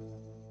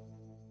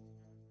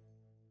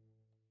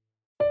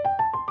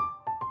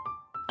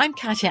 I'm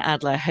Katya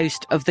Adler,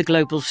 host of The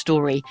Global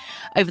Story.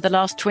 Over the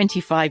last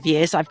 25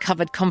 years, I've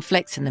covered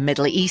conflicts in the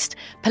Middle East,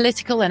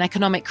 political and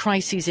economic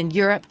crises in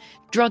Europe,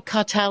 drug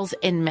cartels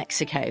in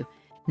Mexico.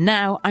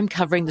 Now I'm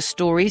covering the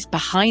stories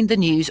behind the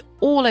news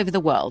all over the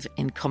world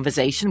in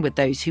conversation with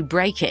those who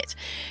break it.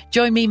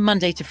 Join me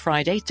Monday to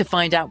Friday to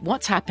find out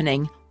what's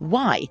happening,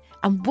 why,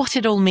 and what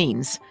it all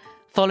means.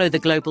 Follow The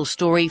Global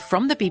Story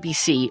from the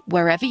BBC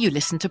wherever you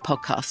listen to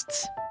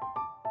podcasts.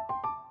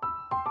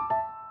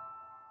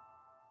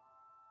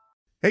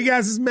 Hey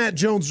guys, this is Matt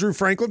Jones, Drew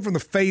Franklin from the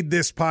Fade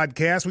This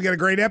podcast. We got a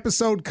great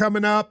episode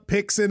coming up,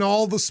 picks in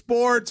all the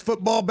sports,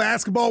 football,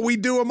 basketball, we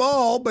do them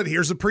all, but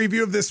here's a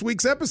preview of this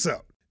week's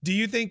episode. Do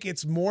you think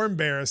it's more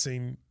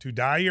embarrassing to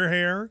dye your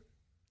hair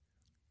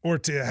or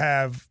to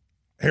have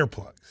hair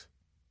plugs?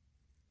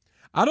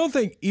 I don't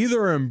think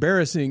either are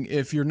embarrassing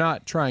if you're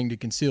not trying to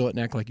conceal it and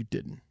act like you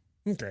didn't.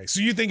 Okay,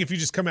 so you think if you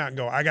just come out and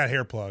go, I got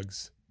hair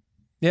plugs.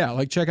 Yeah,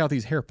 like check out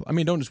these hair plugs. I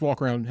mean, don't just walk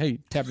around, hey,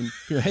 tapping,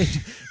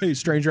 hey,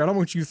 stranger, I don't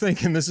want you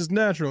thinking this is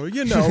natural.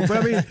 You know, but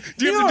I mean,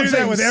 do you have to do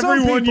that with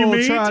everyone you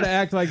meet? Some people try to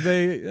act like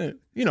they,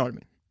 you know what I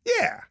mean?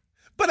 Yeah.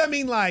 But I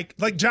mean, like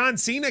John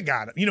Cena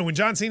got it. You know, when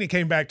John Cena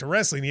came back to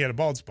wrestling, he had a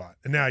bald spot,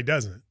 and now he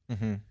doesn't.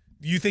 Mm-hmm.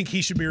 You think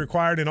he should be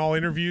required in all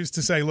interviews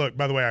to say, look,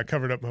 by the way, I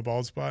covered up my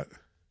bald spot?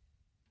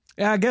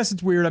 Yeah, I guess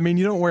it's weird. I mean,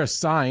 you don't wear a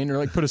sign or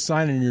like put a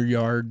sign in your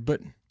yard, but.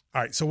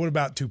 All right, so what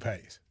about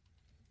toupees?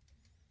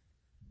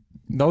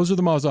 Those are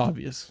the most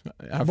obvious.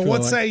 But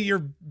let's say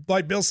you're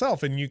like Bill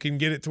Self and you can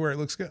get it to where it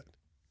looks good.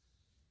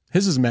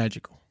 His is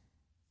magical.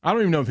 I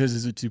don't even know if his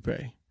is a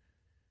toupee.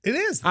 It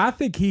is. I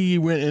think he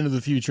went into the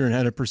future and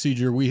had a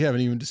procedure we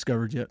haven't even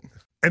discovered yet.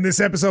 And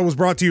this episode was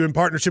brought to you in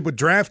partnership with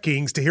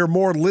DraftKings. To hear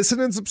more, listen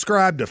and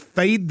subscribe to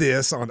Fade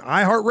This on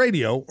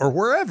iHeartRadio or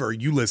wherever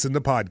you listen to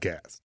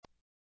podcasts.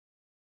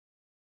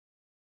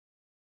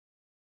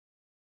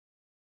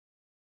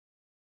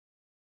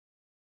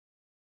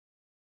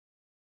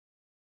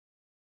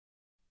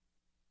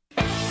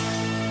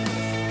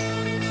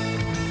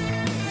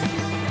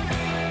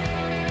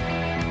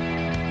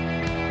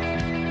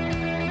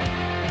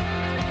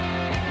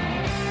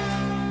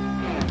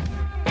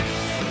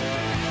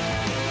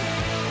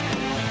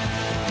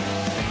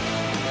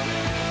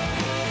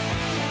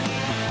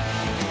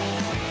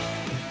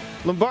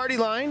 Lombardi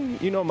Line,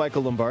 you know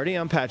Michael Lombardi.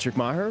 I'm Patrick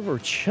Maher. We're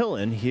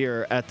chilling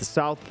here at the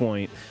South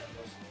Point.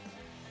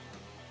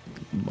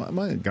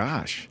 My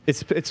gosh.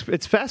 It's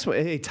fast.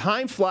 Hey,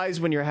 time flies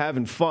when you're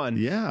having fun.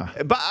 Yeah.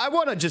 But I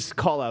want to just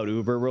call out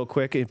Uber real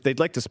quick. If they'd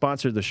like to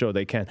sponsor the show,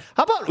 they can.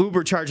 How about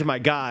Uber charging my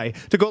guy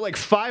to go like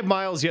 5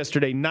 miles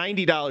yesterday,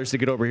 $90 to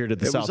get over here to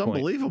the South Point? It was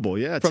unbelievable.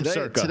 Yeah. From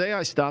Circa. Today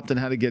I stopped and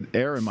had to get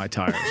air in my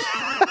tires.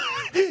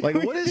 Like,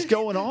 what is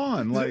going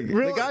on? Like,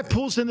 the guy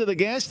pulls into the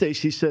gas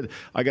station. He said,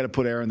 I got to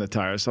put air in the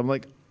tires. So I'm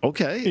like,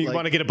 okay. You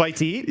want to get a bite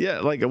to eat? Yeah.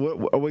 Like, are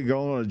we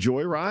going on a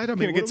joyride? I mean,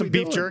 gonna get some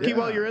beef jerky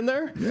while you're in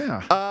there?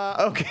 Yeah.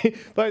 Okay.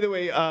 By the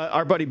way,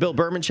 our buddy Bill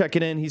Berman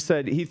checking in. He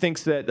said he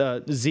thinks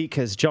that Zeke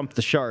has jumped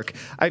the shark.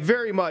 I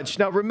very much.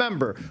 Now,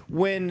 remember,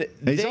 when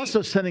he's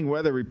also sending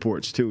weather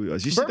reports, too.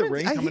 Did you see the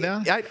rain coming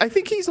down? I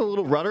think he's a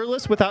little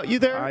rudderless without you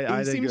there.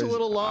 He seems a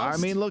little lost.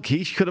 I mean, look,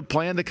 he could have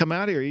planned to come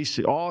out here. He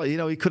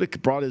could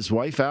have brought his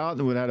wife out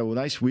and we had a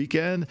nice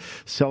weekend,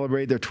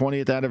 celebrate their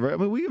 20th anniversary. I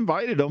mean, we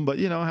invited them, but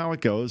you know how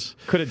it goes.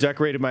 Could have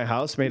decorated my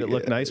house, made it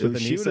look nice with the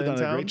Nissan. She would have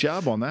done a great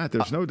job on that.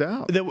 There's no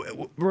doubt.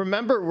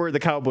 Remember where the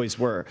Cowboys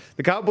were.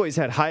 The Cowboys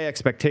had high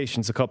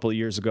expectations a couple of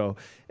years ago,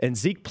 and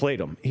Zeke played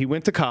them. He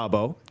went to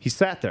Cabo. He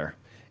sat there.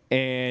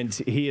 And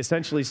he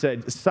essentially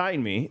said,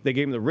 sign me. They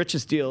gave him the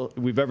richest deal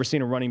we've ever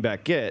seen a running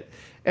back get.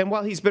 And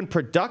while he's been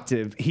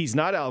productive, he's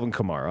not Alvin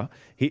Kamara.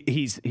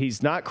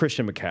 He's not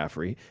Christian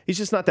McCaffrey. He's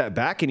just not that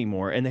back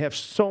anymore. And they have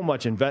so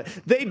much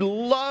They'd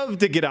love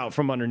to get out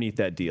from underneath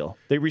that deal.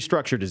 They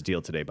restructured his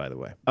deal today, by the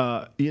way.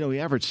 He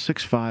averaged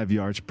 6.5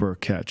 yards per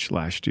catch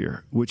last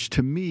year, which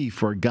to me,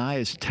 for a guy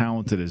as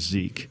talented as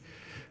Zeke,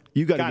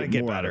 you got to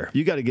get better.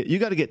 You got to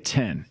get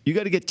 10. You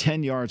got to get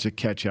 10 yards a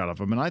catch out of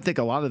him. And I think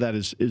a lot of that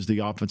is the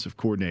offensive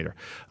coordinator.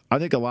 I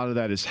think a lot of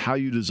that is how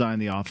you design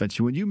the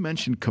offense. When you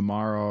mentioned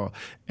Kamara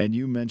and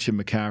you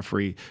mentioned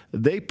McCaffrey,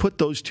 they put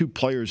those two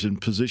players in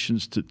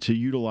positions to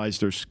utilize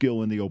their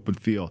skill in the open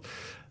field.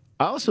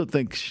 I also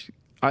think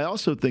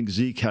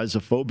Zeke has a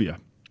phobia.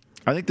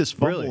 I think this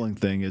fumbling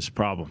thing is a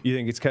problem. You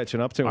think it's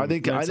catching up to him?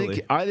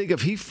 I think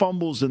if he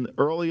fumbles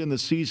early in the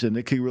season,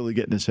 it could really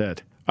get in his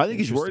head. I think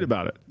he's worried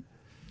about it.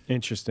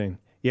 Interesting.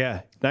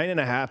 Yeah,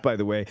 9.5, by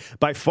the way.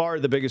 By far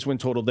the biggest win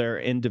total there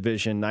in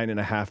division,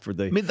 9.5 for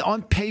the... I mean,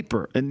 on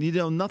paper, and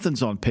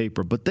nothing's on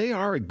paper, but they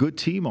are a good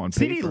team on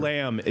paper. CeeDee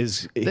Lamb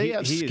is... They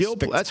have skill.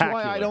 That's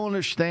why I don't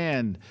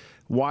understand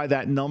why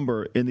that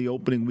number in the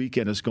opening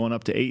weekend is going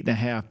up to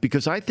 8.5,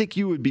 because I think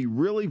you would be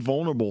really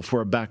vulnerable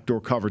for a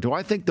backdoor cover. Do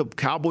I think the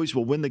Cowboys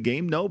will win the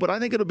game? No, but I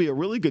think it'll be a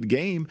really good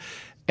game.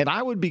 And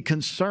I would be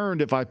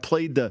concerned if I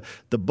played the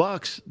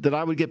Bucs that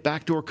I would get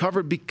backdoor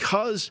covered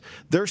because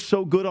they're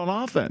so good on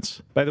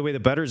offense. By the way, the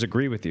bettors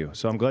agree with you,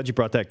 so I'm glad you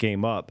brought that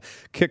game up.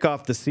 Kick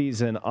off the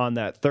season on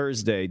that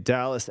Thursday,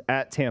 Dallas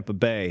at Tampa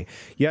Bay.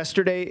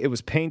 Yesterday, it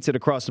was painted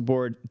across the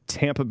board,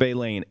 Tampa Bay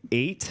laying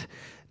 8.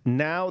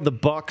 Now the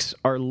Bucs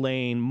are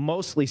laying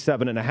mostly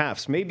 7.5.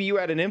 So maybe you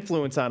had an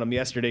influence on them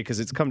yesterday because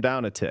it's come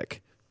down a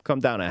tick.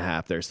 Come down a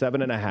half there,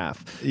 7.5.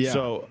 Yeah.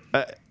 So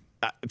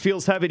it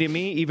feels heavy to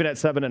me, even at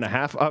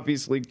 7.5,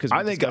 obviously. Because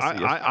I think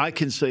I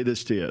can say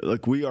this to you.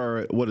 Like, we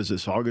are, what is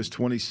this, August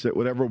 26th,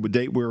 whatever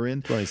date we're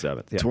in?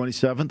 27th. Yeah.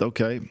 27th,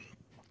 okay.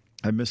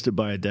 I missed it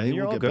by a day.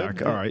 You're we'll get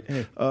back. All right.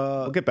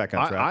 We'll get back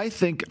on track. I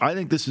think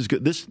this is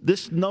good.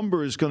 This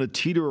number is going to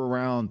teeter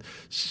around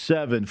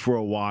 7 for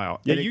a while.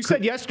 Yeah, you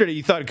said yesterday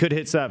you thought it could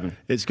hit 7.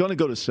 It's going to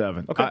go to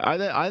 7. Okay.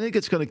 I think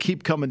it's going to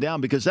keep coming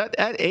down because at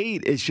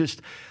 8, it's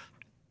just.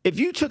 If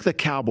you took the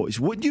Cowboys,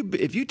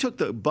 if you took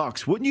the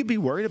Bucs, wouldn't you be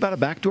worried about a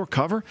backdoor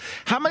cover?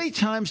 How many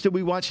times did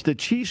we watch the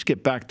Chiefs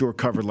get backdoor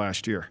covered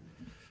last year?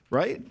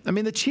 Right? I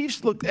mean, the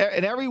Chiefs looked,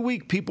 and every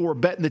week people were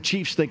betting the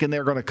Chiefs thinking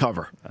they're going to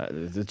cover.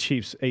 The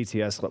Chiefs,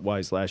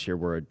 ATS-wise, last year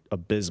were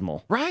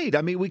abysmal. Right.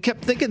 I mean, we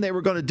kept thinking they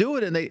were going to do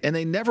it, and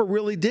they never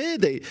really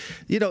did.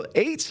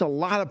 8's a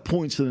lot of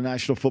points in the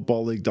National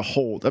Football League to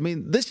hold. I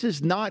mean, this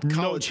is not college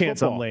No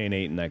chance football. I'm laying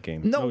 8 in that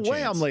game. No way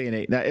chance. I'm laying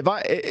 8. Now,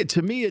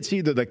 to me, it's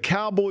either the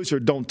Cowboys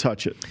or don't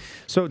touch it.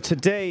 So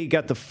today, you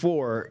got the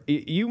 4.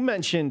 You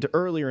mentioned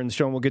earlier in the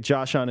show, and we'll get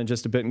Josh on in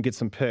just a bit and get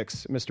some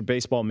picks. Mr.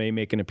 Baseball may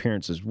make an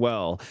appearance as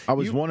well. I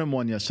was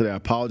 1-1 yesterday. I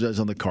apologize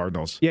on the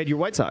Cardinals. You had your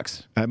White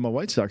Sox. I had my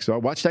White Sox. So I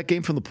watched that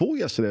game from the pool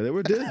yesterday. They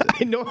were good.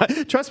 I know.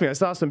 Trust me, I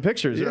saw some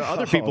pictures.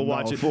 Other people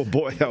watch it.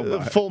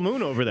 Full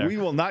moon over there. We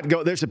will not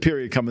go. There's a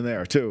period coming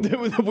there, too.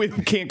 We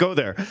can't go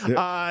there.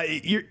 Yeah.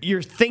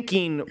 You're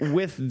thinking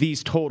with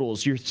these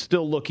totals, you're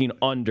still looking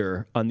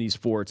under on these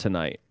 4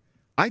 tonight.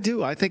 I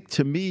do. I think,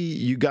 to me,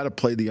 you got to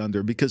play the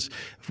under because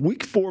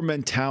week 4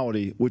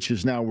 mentality, which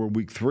is now we're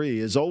week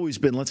 3, has always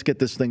been let's get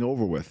this thing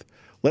over with.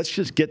 Let's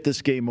just get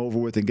this game over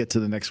with and get to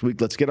the next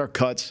week. Let's get our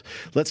cuts.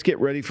 Let's get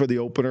ready for the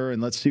opener,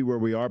 and let's see where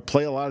we are.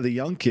 Play a lot of the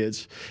young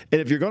kids. And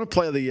if you're going to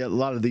play a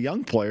lot of the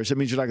young players, it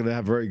means you're not going to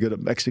have very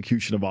good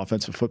execution of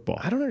offensive football.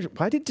 I don't understand.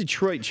 Why did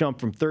Detroit jump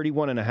from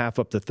 31.5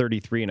 up to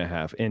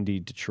 33.5? Indy,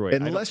 Detroit.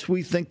 Unless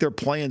we think they're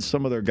playing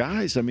some of their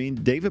guys. I mean,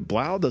 David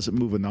Blau doesn't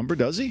move a number,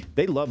 does he?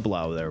 They love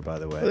Blau there, by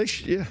the way.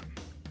 Yeah.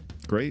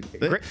 Great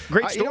story.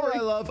 You know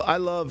what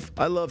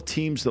I love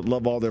teams that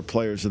love all their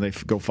players and they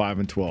go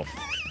 5-12.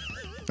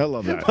 I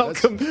love that.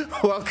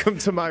 Welcome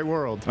to my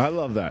world. I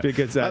love that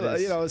because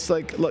it's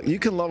like, look, you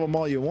can love them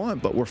all you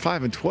want, but we're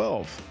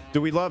 5-12.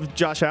 Do we love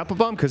Josh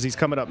Applebaum because he's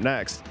coming up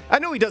next? I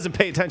know he doesn't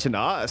pay attention to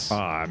us.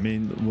 I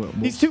mean,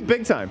 he's too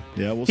big time.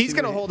 Yeah, he's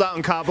going to hold out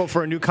in Cabo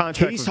for a new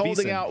contract. He's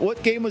holding out.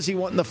 What game was he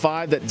wanting the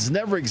 5 that's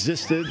never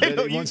existed? That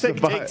he wants to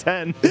take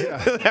 10.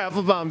 Yeah.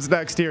 Applebaum's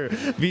next here.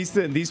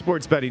 VSiN, the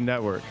Sports Betting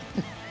Network.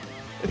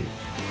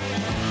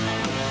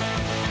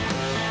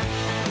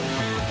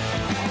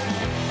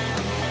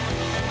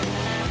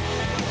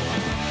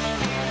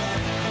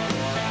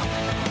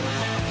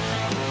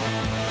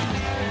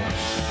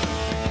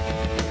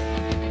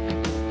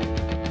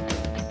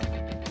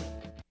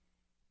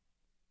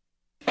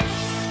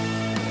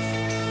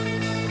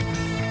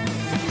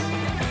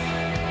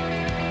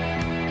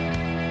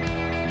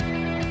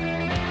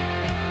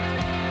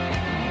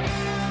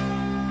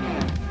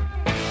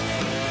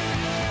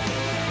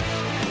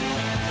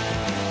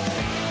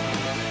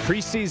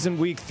 Preseason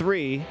week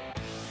 3.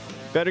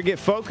 Better get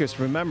focused.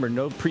 Remember,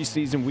 no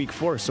preseason week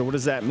 4. So what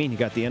does that mean? You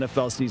got the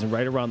NFL season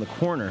right around the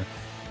corner.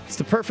 It's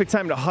the perfect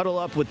time to huddle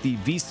up with the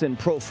VSiN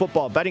Pro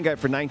Football Betting Guide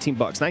for $19,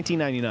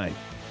 $19.99.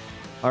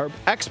 Our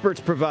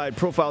experts provide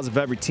profiles of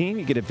every team.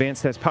 You get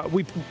advanced test power.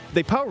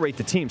 They power rate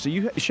the team, so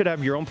you should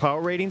have your own power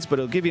ratings, but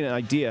it'll give you an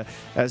idea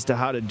as to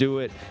how to do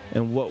it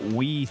and what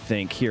we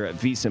think here at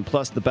VSiN.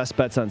 Plus, the best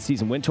bets on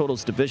season win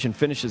totals, division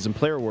finishes, and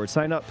player awards.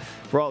 Sign up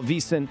for all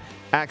VSiN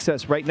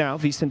access right now,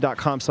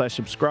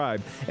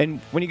 vsin.com/subscribe.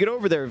 And when you get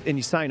over there and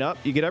you sign up,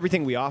 you get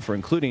everything we offer,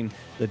 including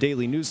the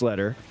daily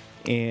newsletter.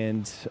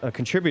 And a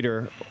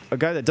contributor, a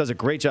guy that does a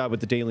great job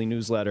with the daily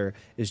newsletter,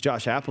 is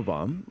Josh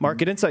Applebaum.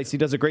 Market Insights, he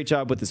does a great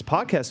job with his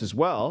podcast as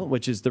well,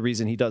 which is the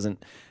reason he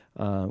doesn't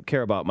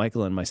care about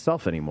Michael and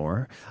myself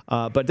anymore.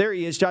 But there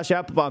he is, Josh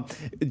Applebaum.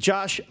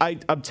 Josh,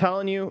 I'm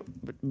telling you,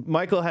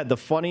 Michael had the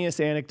funniest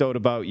anecdote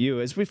about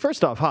you.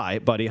 First off, hi,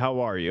 buddy.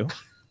 How are you?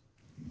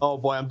 Oh,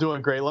 boy, I'm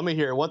doing great. Let me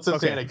hear. What's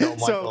this anecdote,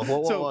 Michael?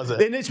 What was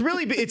it? And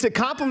it's a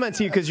compliment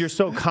to you because you're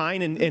so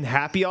kind and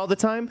happy all the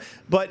time.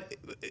 But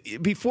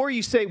before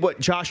you say what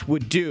Josh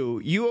would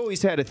do, you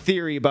always had a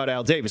theory about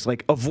Al Davis,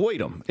 like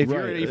avoid him. If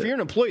you're an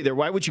employee there,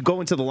 why would you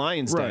go into the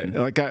Lions den?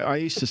 Like I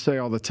used to say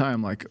all the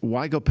time, like,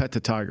 why go pet the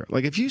tiger?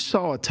 Like, if you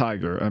saw a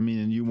tiger, I mean,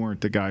 and you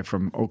weren't the guy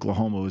from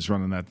Oklahoma who was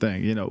running that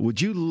thing,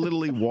 would you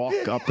literally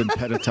walk up and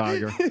pet a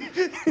tiger?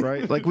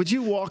 Right? Like, would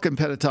you walk and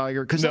pet a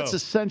tiger? Because that's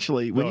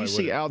essentially, when you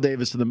see Al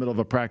Davis in the middle of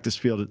a practice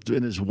field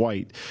in his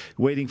white,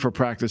 waiting for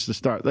practice to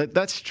start,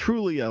 that's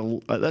truly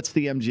that's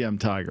the MGM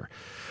Tiger.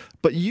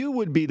 But you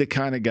would be the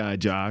kind of guy,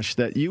 Josh,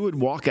 that you would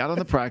walk out on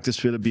the practice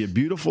field. It'd be a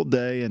beautiful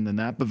day in the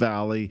Napa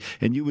Valley,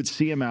 and you would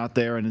see him out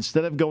there. And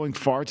instead of going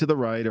far to the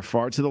right or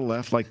far to the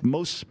left, like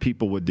most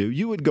people would do,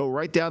 you would go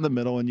right down the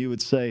middle, and you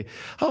would say,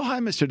 "Oh,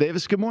 hi, Mr.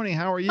 Davis. Good morning.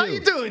 How are you? How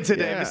you doing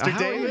today, Mr. Davis?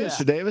 How are you,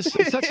 Mr. Davis?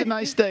 It's such a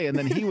nice day." And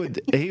then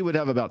he would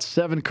have about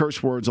 7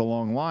 curse words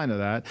along the line of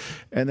that,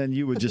 and then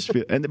you would just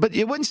feel. But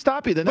it wouldn't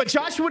stop you. But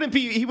Josh wouldn't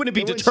be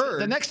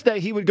deterred. The next day,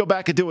 he would go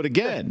back and do it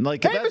again.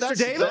 Like, hey, Mr.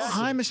 Davis. Oh,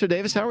 hi, Mr.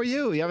 Davis. How are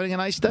you? You having a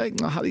nice day?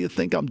 How do you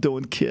think I'm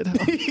doing, kid?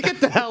 Get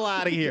the hell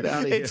out of here.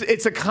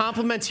 It's a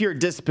compliment to your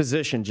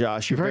disposition,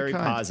 Josh. You're very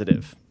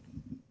positive.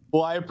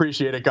 Well, I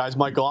appreciate it, guys.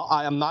 Michael,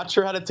 I am not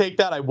sure how to take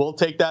that. I will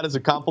take that as a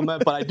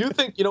compliment, but I do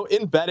think,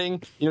 in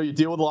betting, you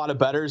deal with a lot of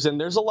bettors, and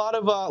there's a lot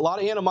of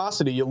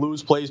animosity. You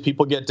lose plays,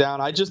 people get down.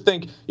 I just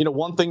think,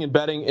 one thing in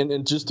betting,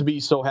 and just to be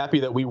so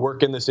happy that we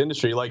work in this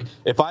industry, like,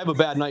 if I have a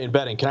bad night in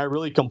betting, can I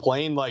really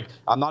complain? Like,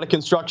 I'm not a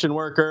construction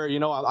worker.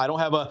 I don't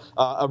have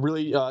a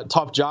really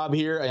tough job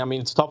here. I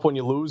mean, it's tough when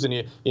you lose and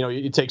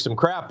you take some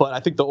crap, but I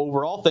think the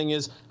overall thing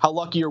is, how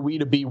lucky are we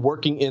to be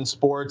working in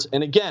sports?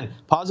 And again,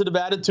 positive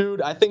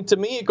attitude, I think, to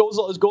me, it goes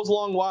a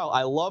long while.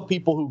 I love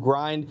people who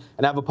grind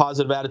and have a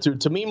positive attitude.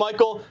 To me,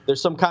 Michael,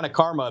 there's some kind of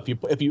karma.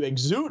 If you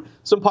exude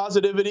some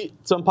positivity,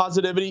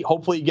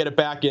 hopefully you get it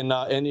back and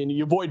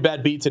you avoid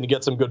bad beats and you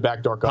get some good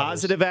backdoor covers.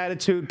 Positive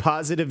attitude,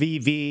 positive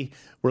EV.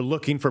 We're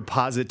looking for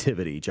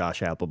positivity,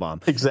 Josh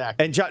Applebaum.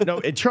 Exactly.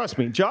 And trust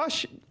me,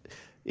 Josh.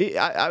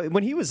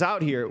 When he was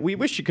out here, we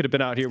wish you could have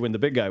been out here when the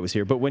big guy was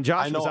here. But when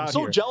Josh was out here, I'm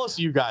so jealous of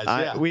you guys.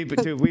 Yeah. We've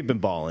been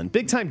balling,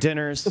 big time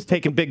dinners,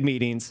 taking big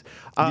meetings.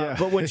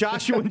 But when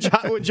Josh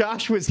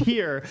was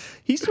here,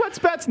 he sweats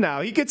bets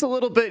now. He gets a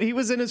little bit. He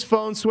was in his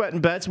phone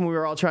sweating bets when we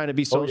were all trying to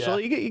be social.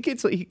 He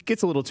gets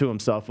a little to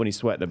himself when he's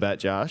sweating a bet,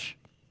 Josh.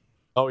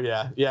 Oh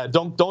yeah.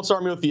 Don't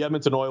start me with the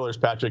Edmonton Oilers,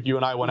 Patrick. You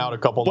and I went out a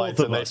couple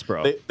nights and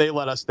they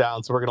let us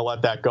down, so we're gonna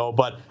let that go.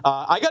 But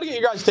I got to get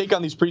your guys' take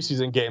on these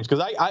preseason games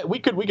because we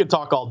could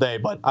talk all day,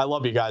 but I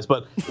love you guys.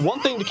 But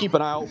one thing to keep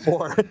an eye out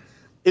for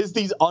is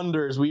these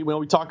unders.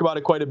 We talk about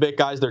it quite a bit,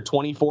 guys. They're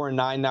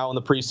 24-9 now in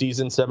the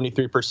preseason,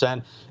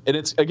 73%. And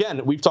it's,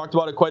 again, we've talked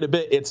about it quite a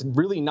bit. It's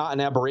really not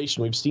an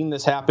aberration. We've seen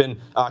this happen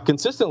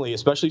consistently,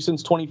 especially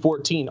since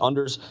 2014.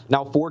 Unders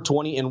now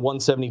 420 and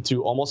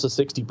 172, almost a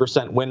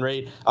 60% win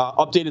rate.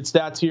 Updated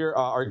stats here.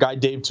 Our guy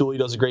Dave Tooley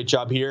does a great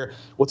job here.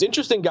 What's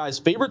interesting, guys,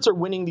 favorites are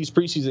winning these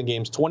preseason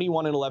games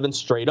 21-11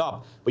 straight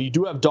up. But you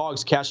do have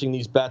dogs cashing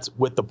these bets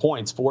with the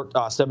points,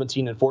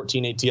 17 and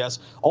 14 ATS.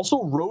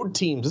 Also, road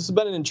teams. This has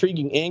been an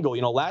intriguing angle.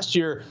 Last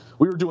year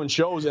we were doing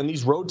shows and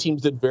these road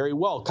teams did very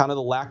well, kind of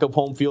the lack of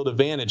home field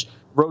advantage.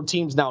 Road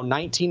teams now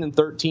 19 and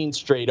 13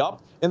 straight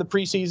up in the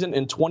preseason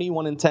and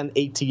 21 and 10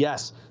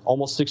 ATS,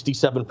 almost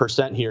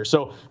 67% here.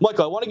 So,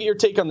 Michael, I want to get your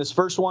take on this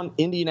first one,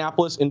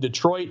 Indianapolis and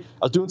Detroit.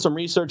 I was doing some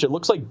research. It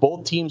looks like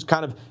both teams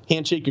kind of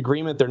handshake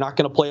agreement. They're not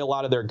going to play a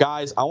lot of their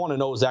guys. I want to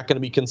know, is that going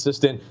to be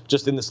consistent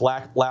just in this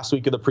last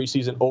week of the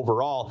preseason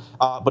overall?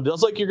 But it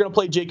does like you're going to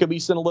play Jacob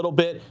Eason a little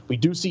bit. We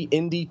do see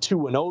Indy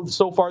 2-0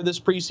 so far this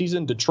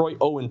preseason, Detroit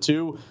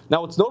 0-2.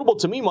 Now, what's notable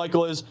to me,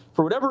 Michael, is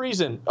for whatever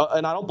reason,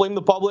 and I don't blame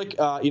the public,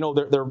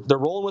 they're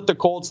rolling with the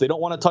Colts. They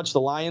don't want to touch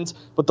the Lions,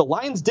 but the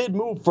Lions did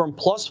move from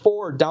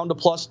 +4 down to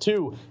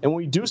 +2. And when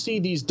we do see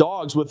these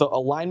dogs with a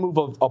line move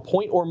of a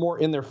point or more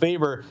in their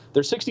favor,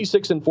 they're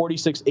 66 and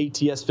 46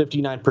 ATS,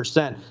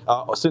 59%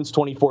 since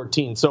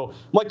 2014. So,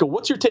 Michael,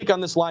 what's your take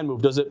on this line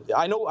move? Does it?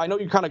 I know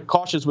you're kind of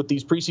cautious with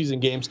these preseason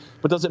games,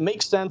 but does it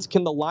make sense?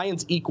 Can the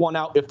Lions eke one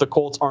out if the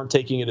Colts aren't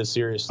taking it as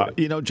seriously?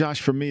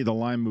 Josh, for me, the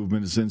line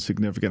movement is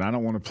insignificant. I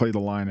don't want to play the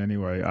line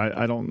anyway.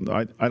 I don't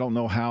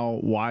know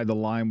why the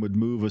line would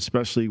move,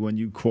 especially when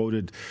you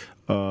quoted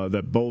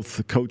that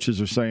both coaches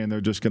are saying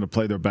they're just going to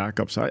play their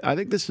backups. I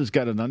think this has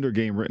got an under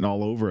game written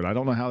all over it. I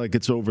don't know how that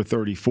gets over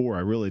 34. I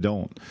really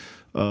don't.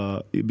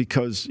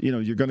 Because,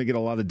 you're going to get a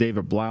lot of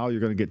David Blau. You're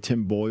going to get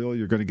Tim Boyle.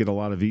 You're going to get a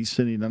lot of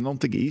Eason. And I don't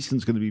think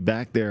Eason's going to be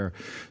back there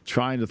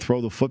trying to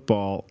throw the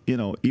football,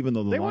 even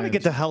though they want to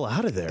get the hell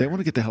out of there. They want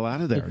to get the hell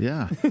out of there,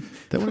 yeah.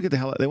 They want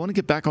to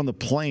get back on the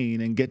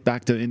plane and get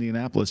back to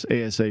Indianapolis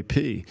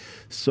ASAP.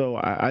 So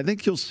I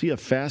think you'll see a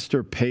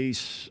faster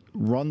pace,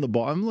 run the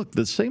ball. Look,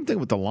 the same thing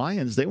with the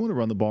Lions. They want to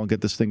run the ball and get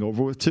this thing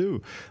over with,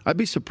 too. I'd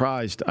be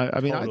surprised.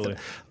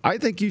 I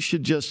think you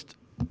should just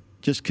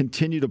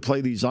continue to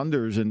play these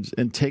unders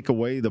and take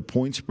away the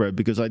point spread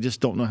because I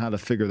just don't know how to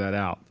figure that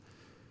out.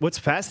 What's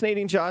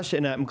fascinating, Josh,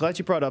 and I'm glad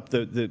you brought up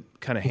the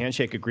kind of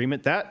handshake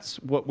agreement. That's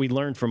what we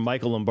learned from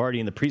Michael Lombardi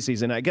in the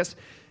preseason. I guess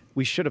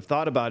we should have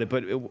thought about it,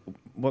 but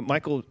what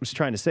Michael was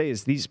trying to say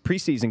is these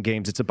preseason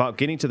games, it's about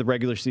getting to the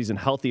regular season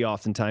healthy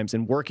oftentimes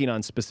and working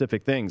on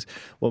specific things.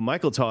 What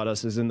Michael taught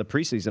us is in the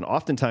preseason,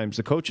 oftentimes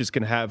the coaches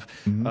can have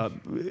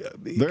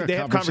they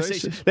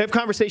have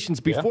conversations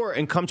before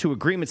and come to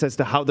agreements as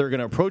to how they're going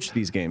to approach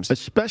these games,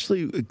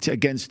 especially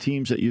against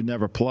teams that you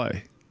never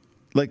play.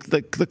 Like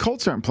the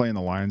Colts aren't playing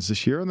the Lions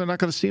this year, and they're not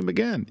going to see them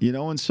again,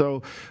 And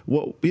so,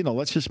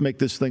 let's just make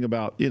this thing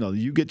about,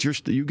 you get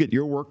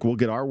your work, we'll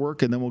get our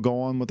work, and then we'll go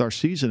on with our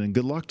season. And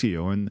good luck to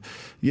you. And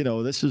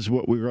this is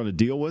what we're going to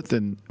deal with.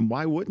 And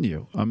why wouldn't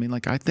you? I mean,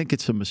 I think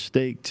it's a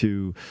mistake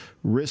to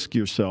risk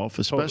yourself,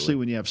 especially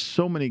when you have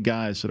so many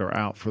guys that are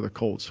out for the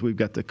Colts. We've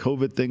got the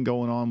COVID thing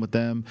going on with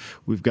them.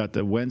 We've got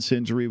the Wentz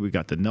injury. We've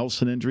got the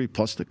Nelson injury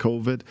plus the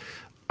COVID.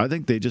 I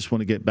think they just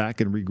want to get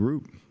back and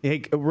regroup.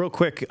 Hey, real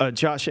quick,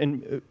 Josh,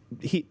 and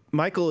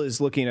Michael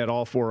is looking at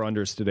all 4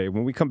 unders today.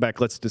 When we come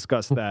back, let's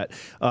discuss that.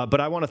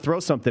 But I want to throw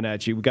something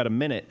at you. We've got a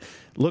minute.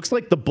 Looks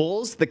like the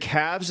Bulls, the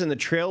Cavs, and the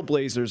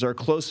Trailblazers are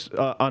close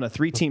on a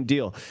 3-team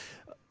deal.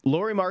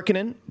 Lauri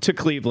Markkanen to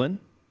Cleveland,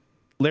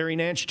 Larry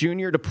Nance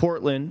Jr. to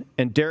Portland,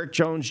 and Derek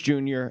Jones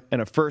Jr.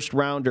 and a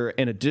first-rounder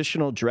and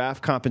additional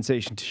draft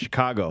compensation to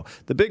Chicago.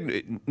 The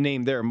big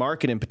name there,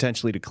 Markkanen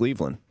potentially to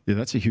Cleveland. Yeah,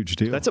 that's a huge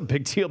deal. That's a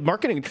big deal.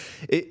 Markkanen,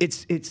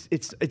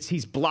 it's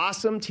he's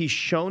blossomed. He's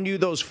shown you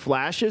those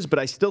flashes, but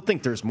I still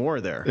think there's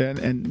more there.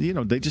 And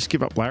they just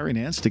give up Larry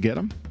Nance to get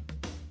him.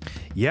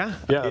 Yeah,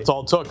 that's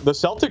all it took. The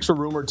Celtics were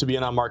rumored to be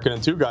in on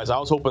Markkanen too, guys. I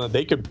was hoping that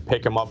they could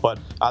pick him up, but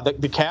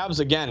the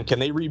Cavs, again, can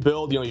they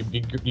rebuild? You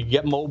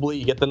get Mobley,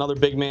 you get another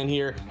big man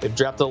here. They've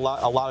drafted a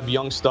lot of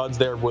young studs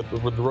there with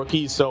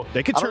rookies, so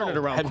they could turn it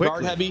around quickly.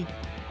 Guard heavy.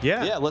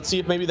 Yeah. Let's see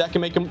if maybe that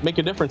can make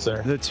a difference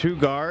there. The 2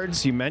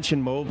 guards, you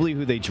mentioned Mobley,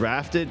 who they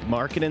drafted,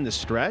 Markkanen the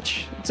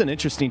stretch. It's an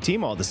interesting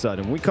team all of a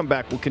sudden. When we come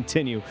back, we'll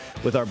continue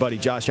with our buddy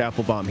Josh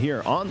Applebaum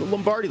here on the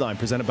Lombardi Line,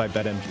 presented by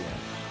BetMGM.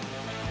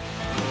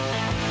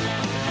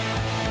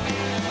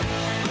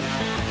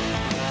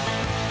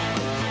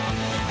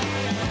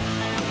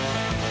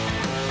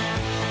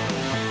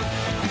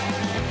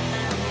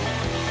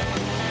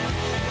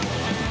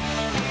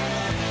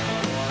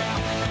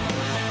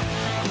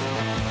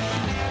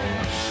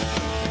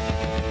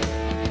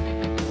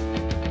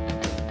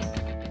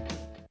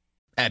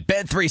 At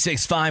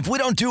Bet365, we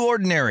don't do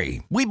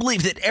ordinary. We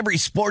believe that every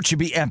sport should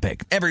be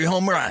epic. Every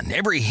home run,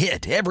 every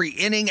hit, every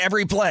inning,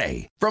 every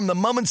play. From the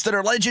moments that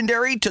are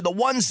legendary to the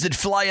ones that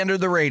fly under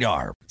the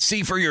radar.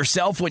 See for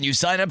yourself when you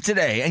sign up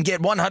today and get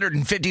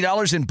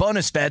 $150 in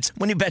bonus bets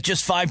when you bet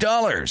just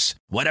 $5.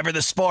 Whatever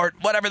the sport,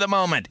 whatever the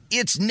moment,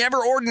 it's never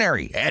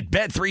ordinary at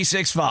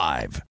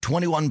Bet365.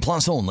 21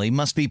 plus only.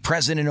 Must be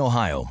present in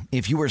Ohio.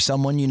 If you or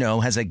someone you know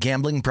has a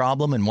gambling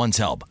problem and wants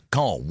help,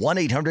 call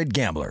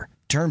 1-800-GAMBLER.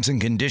 Terms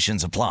and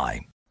conditions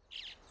apply.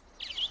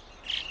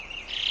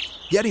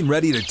 Getting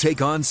ready to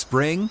take on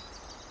spring?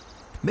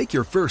 Make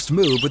your first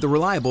move with the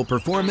reliable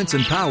performance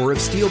and power of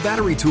Steel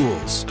battery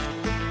tools.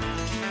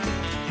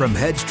 From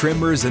hedge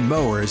trimmers and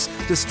mowers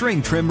to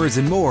string trimmers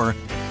and more,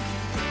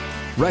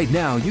 right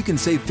now you can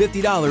save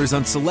 $50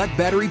 on select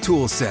battery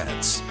tool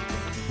sets.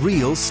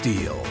 Real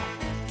Steel.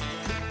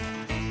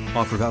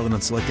 Offer valid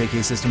on select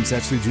AK system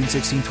sets through June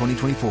 16,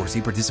 2024.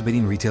 See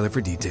participating retailer for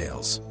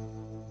details.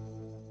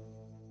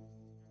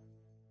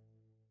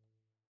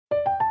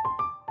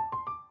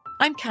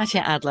 I'm Katya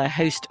Adler,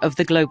 host of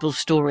The Global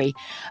Story.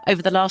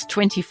 Over the last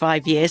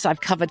 25 years, I've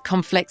covered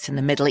conflicts in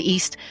the Middle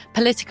East,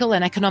 political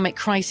and economic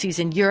crises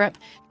in Europe,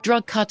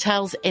 drug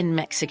cartels in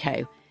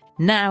Mexico.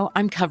 Now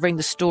I'm covering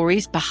the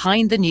stories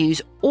behind the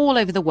news all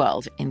over the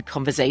world in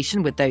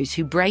conversation with those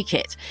who break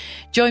it.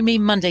 Join me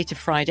Monday to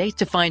Friday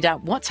to find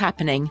out what's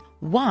happening,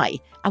 why,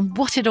 and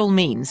what it all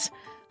means.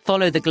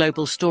 Follow The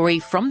Global Story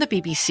from the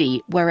BBC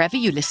wherever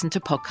you listen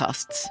to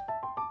podcasts.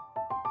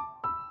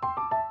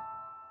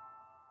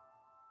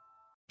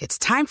 It's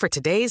time for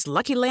today's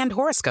Lucky Land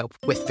horoscope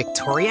with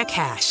Victoria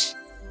Cash.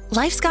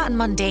 Life's gotten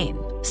mundane,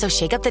 so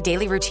shake up the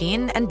daily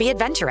routine and be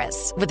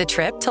adventurous with a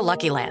trip to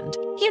Lucky Land.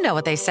 You know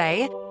what they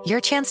say,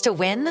 your chance to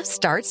win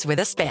starts with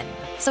a spin.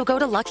 So go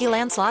to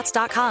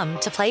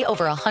LuckyLandSlots.com to play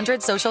over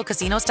 100 social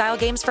casino-style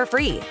games for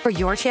free for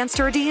your chance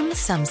to redeem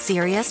some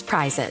serious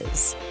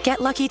prizes.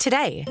 Get lucky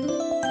today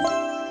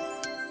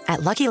at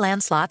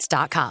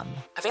LuckyLandSlots.com.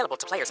 Available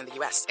to players in the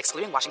U.S.,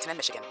 excluding Washington and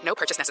Michigan. No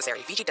purchase necessary.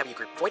 VGW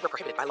Group. Void where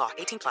prohibited by law.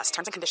 18 plus.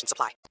 Terms and conditions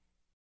apply.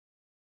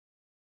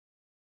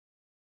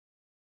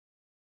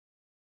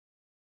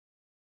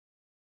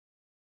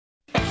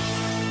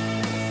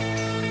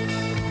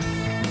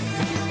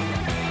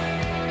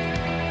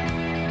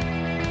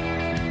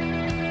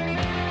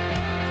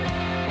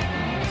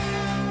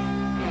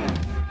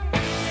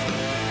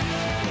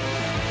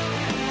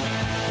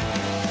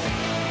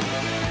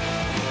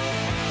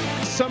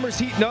 Summer's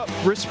heating up.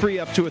 Risk-free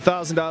up to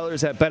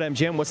 $1,000 at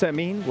BetMGM. What's that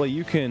mean? Well,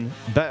 you can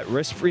bet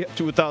risk-free up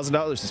to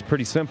 $1,000. It's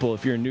pretty simple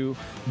if you're a new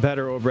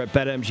bettor over at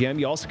BetMGM.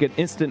 You also get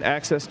instant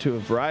access to a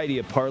variety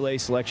of parlay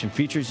selection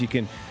features. You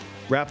can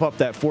wrap up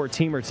that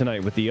 4-teamer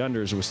tonight with the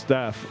unders with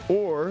Steph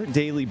or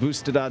daily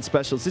boosted odds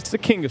specials. It's the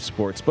king of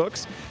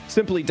sportsbooks.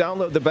 Simply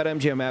download the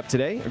BetMGM app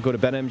today or go to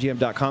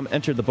BetMGM.com.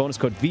 Enter the bonus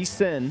code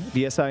VSIN,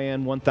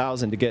 VSIN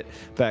 1000 to get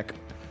back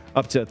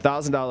up to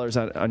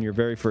 $1,000 on your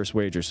very first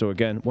wager. So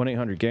again,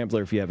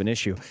 1-800-GAMBLER if you have an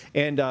issue.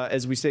 And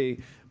as we say,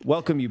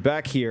 welcome you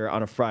back here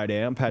on a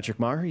Friday. I'm Patrick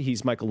Maher.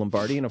 He's Michael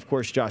Lombardi. And of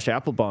course, Josh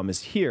Applebaum is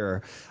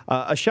here.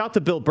 A shout to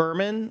Bill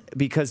Berman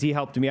because he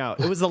helped me out.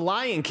 It was the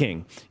Lion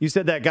King. You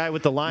said that guy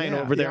with the lion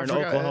over there in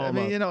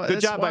Oklahoma. I mean, good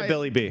job by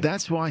Billy B.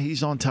 That's why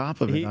he's on top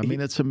of it. I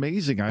mean, it's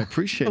amazing. I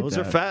appreciate those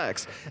that. Those are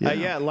facts.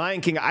 Yeah,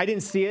 Lion King. I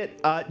didn't see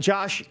it.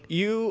 Josh,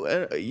 you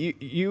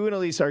and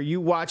Elise, are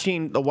you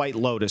watching The White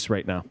Lotus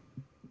right now?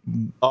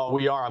 Oh,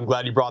 we are. I'm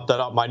glad you brought that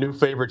up. My new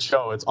favorite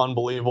show. It's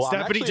unbelievable.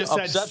 Stephanie just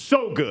said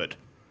so good.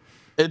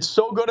 It's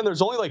so good, and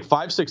there's only like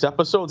 5-6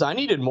 episodes. I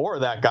needed more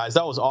of that, guys.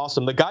 That was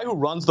awesome. The guy who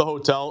runs the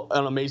hotel,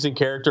 an amazing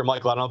character.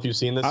 Michael, I don't know if you've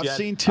seen this yet. I've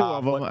seen 2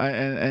 of them,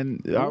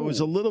 and I was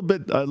a little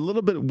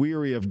bit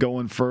weary of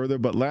going further.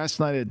 But last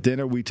night at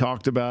dinner, we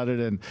talked about it,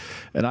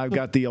 and I've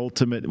got the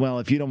ultimate. Well,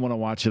 if you don't want to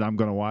watch it, I'm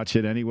going to watch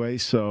it anyway.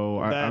 So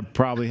I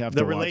probably have to.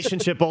 The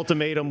relationship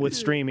ultimatum with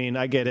streaming.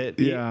 I get it.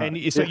 Yeah.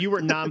 And so you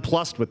were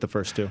nonplussed with the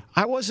first 2.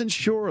 I wasn't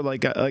sure.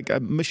 Like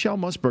Michelle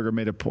Musburger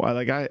made a point.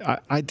 Like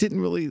I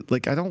didn't really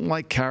like. I don't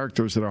like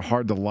characters that are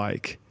hard to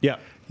like. Yeah.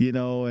 You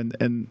know,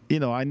 and you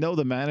know, I know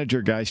the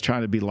manager guy's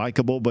trying to be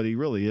likable, but he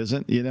really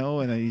isn't, you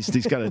know, and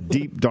he's got a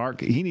deep,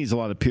 dark, he needs a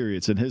lot of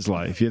periods in his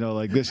life, you know,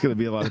 like there's going to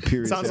be a lot of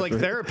periods. Sounds like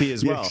therapy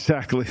as well. Yeah,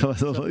 exactly.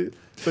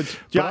 But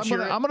Josh,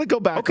 I'm going to go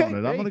back on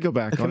it. I'm going to go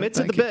back on it. Commit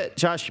to the bit,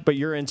 Josh, but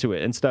you're into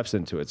it, and Steph's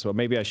into it, so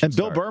maybe I should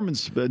Bill Berman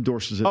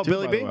endorses it, too.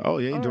 Billy B? Oh,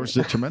 yeah, he endorses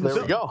it tremendously.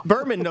 There we go.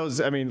 Berman knows,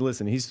 I mean,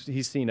 listen,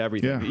 he's seen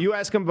everything. Yeah. You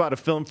ask him about a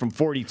film from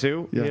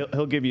 42,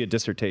 he'll give you a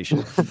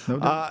dissertation.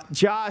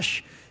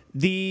 Josh,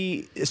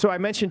 so I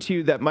mentioned to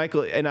you that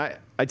Michael, and I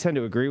tend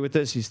to agree with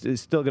this,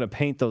 he's still going to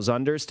paint those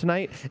unders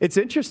tonight. It's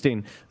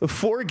interesting. The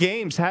 4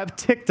 games have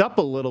ticked up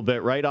a little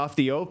bit right off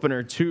the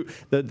opener.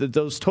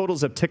 Those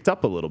totals have ticked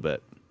up a little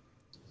bit.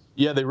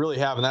 Yeah, they really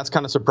have, and that's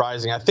kind of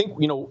surprising. I think,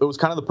 you know, it was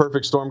kind of the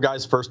perfect storm,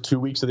 guys, first 2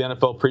 weeks of the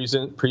NFL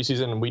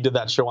preseason, and we did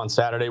that show on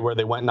Saturday where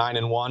they went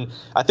 9-1.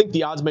 I think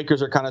the odds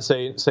makers are kind of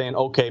saying,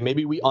 okay,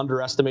 maybe we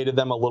underestimated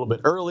them a little bit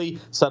early,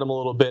 set them a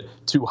little bit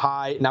too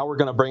high. Now we're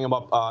going to bring them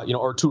up,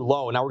 or too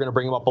low. Now we're going to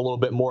bring them up a little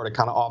bit more to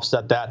kind of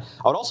offset that.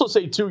 I would also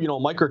say, too, you know,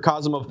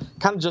 microcosm of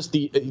kind of just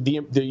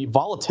the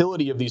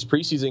volatility of these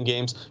preseason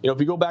games. You know, if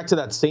you go back to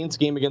that Saints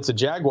game against the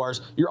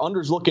Jaguars, your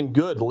under's looking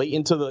good late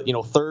into the, you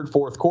know, third,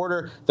 fourth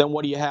quarter. Then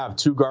what do you have?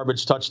 2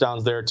 garbage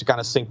touchdowns there to kind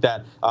of sink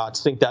that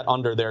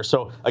under there.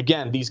 So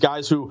again, these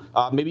guys who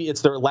maybe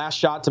it's their last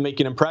shot to make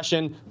an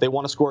impression, they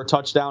want to score a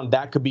touchdown.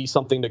 That could be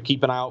something to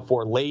keep an eye out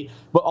for late.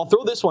 But I'll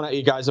throw this one at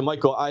you guys. And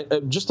Michael,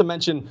 just to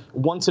mention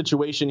one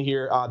situation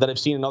here that I've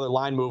seen another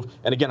line move.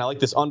 And again, I like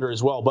this under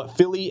as well. But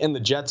Philly and the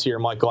Jets here,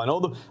 Michael. I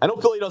know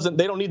Philly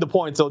they don't need the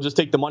points. They'll just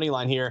take the money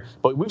line here.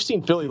 But we've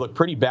seen Philly look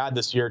pretty bad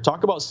this year.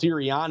 Talk about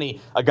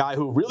Sirianni, a guy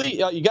who really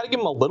you got to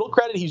give him a little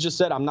credit. He's just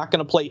said, I'm not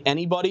going to play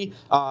anybody,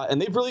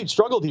 and they've really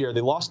struggled here.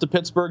 They lost to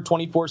Pittsburgh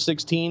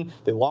 24-16.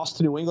 They lost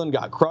to New England,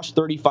 got crushed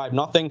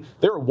 35-0.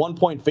 They were a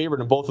 1-point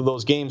favorite in both of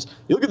those games.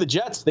 You look at the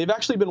Jets, they've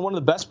actually been one of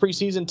the best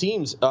preseason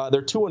teams.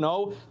 They're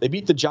 2-0. They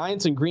beat the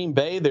Giants in Green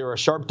Bay. They were a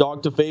sharp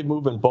dog to fave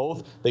move in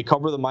both. They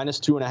cover the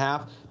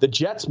 -2.5. The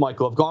Jets,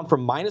 Michael, have gone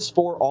from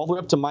 -4 all the way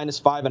up to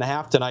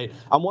 -5.5 tonight.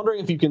 I'm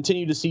wondering if you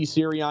continue to see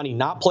Sirianni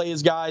not play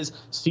his guys,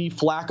 see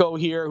Flacco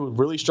here, who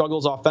really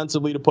struggles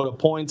offensively to put up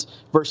points,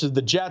 versus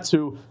the Jets,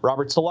 who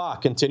Robert Salah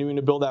continuing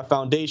to build that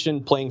foundation,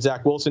 playing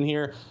Zach Wilson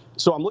here.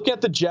 So I'm looking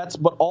at the Jets,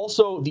 but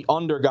also the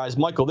under, guys.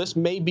 Michael, this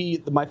may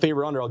be my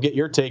favorite under. I'll get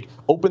your take.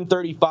 Open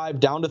 35,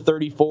 down to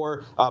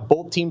 34.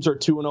 Both teams are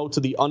 2-0 to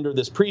the under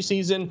this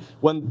preseason.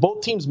 When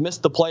both teams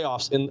missed the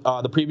playoffs in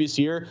the previous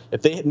year,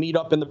 if they meet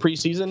up in the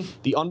preseason,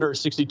 the under is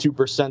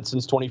 62%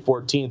 since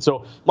 2014.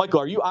 So,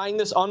 Michael, are you eyeing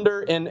this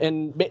under and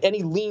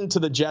any lean to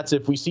the Jets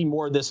if we see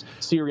more of this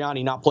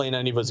Sirianni not playing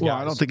any of his guys? Well,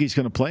 I don't think he's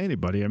going to play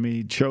anybody. I mean,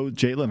 he showed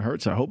Jalen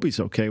Hurts. I hope he's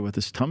okay with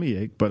his tummy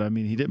ache, but I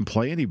mean, he didn't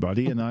play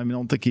anybody, and I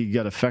don't think he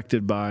got affected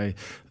by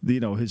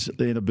his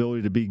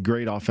inability to be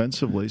great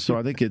offensively. So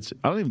I think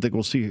I don't even think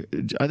we'll see.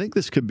 I think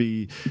this could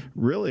be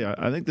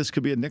I think this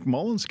could be a Nick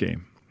Mullins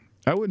game.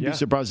 I wouldn't be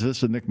surprised if this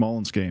is a Nick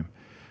Mullins game.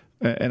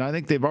 And I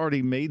think they've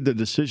already made the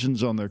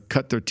decisions on their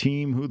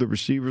team, who the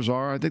receivers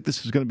are. I think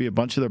this is going to be a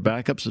bunch of their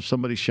backups if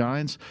somebody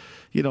shines.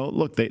 You know,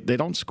 look, they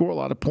don't score a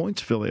lot of points,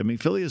 Philly. I mean,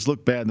 Philly has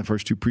looked bad in the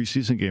first 2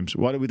 preseason games.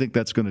 Why do we think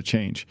that's going to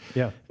change?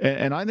 Yeah.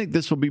 And I think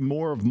this will be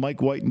more of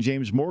Mike White and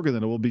James Morgan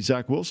than it will be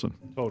Zach Wilson.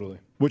 Totally.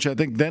 Which I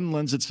think then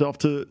lends itself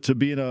to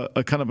being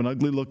a kind of an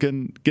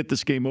ugly-looking,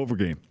 get-this-game-over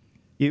game.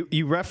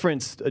 You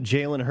referenced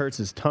Jalen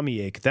Hurts'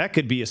 tummy ache. That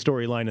could be a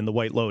storyline in The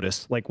White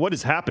Lotus. Like, what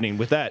is happening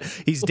with that?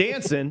 He's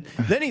dancing,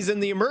 then he's in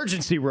the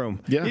emergency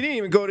room. Yeah. He didn't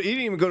even go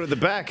to the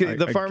back,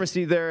 the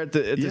pharmacy there at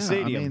the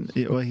stadium. I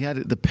mean, he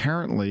had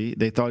apparently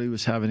they thought he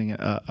was having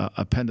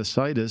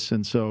appendicitis,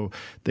 and so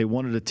they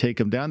wanted to take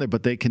him down there.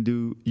 But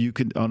you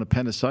can on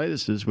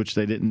appendicitis, which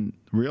they didn't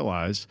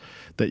realize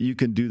that you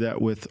can do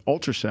that with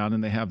ultrasound,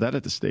 and they have that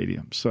at the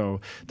stadium. So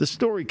the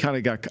story kind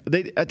of got.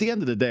 At the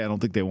end of the day, I don't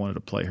think they wanted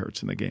to play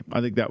Hurts in the game. I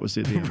think that was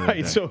the end right.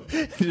 Of the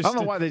day. So I don't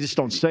know why they just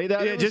don't say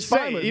that. Yeah, just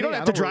say it. You don't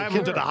have to drive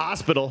them to the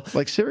hospital.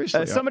 Like,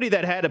 seriously. Somebody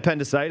that had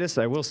appendicitis,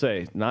 I will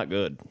say, not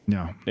good.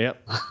 No.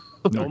 Yep.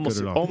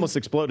 Almost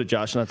exploded,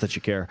 Josh. Not that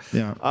you care.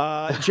 Yeah.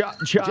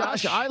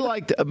 Josh, I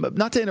liked.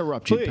 Not to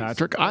interrupt you,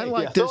 Patrick. I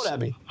like this.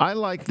 I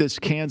like this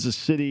Kansas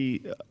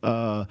City.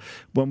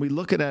 When we're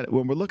looking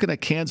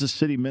at Kansas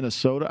City,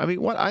 Minnesota. I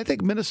mean, I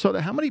think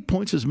Minnesota. How many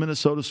points has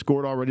Minnesota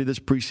scored already this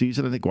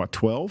preseason? I think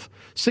 12,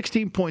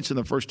 16 points in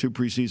the first 2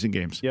 preseason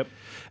games. Yep.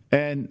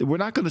 And we're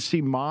not going to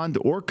see Mond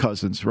or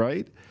Cousins,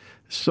 right?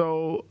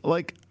 So,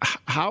 like,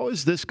 how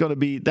is this going to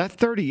be? That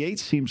 38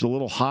 seems a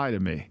little high to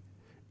me.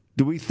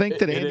 Do we think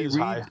that Andy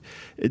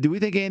Reid? Do we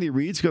think Andy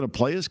Reid's going to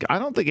play this? I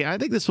don't think. I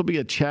think this will be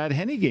a Chad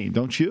Henne game.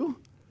 Don't you?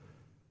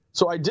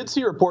 So I did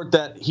see a report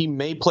that he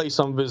may play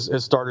some of his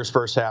starters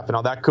first half.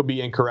 Now that could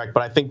be incorrect,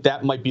 but I think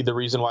that might be the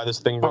reason why this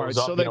thing goes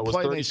up.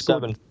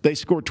 So they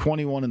scored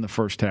 21 in the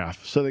first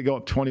half, so they go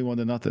up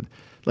 21-0.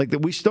 Like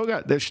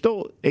there's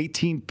still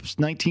 18,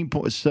 19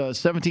 points,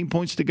 17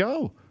 points to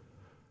go.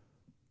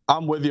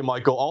 I'm with you,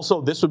 Michael.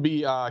 Also, this would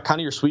be kind of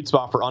your sweet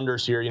spot for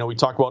unders here. You know, we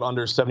talk about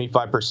unders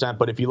 75%,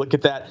 but if you look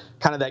at that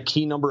kind of that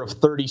key number of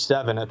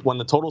 37, when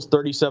the total's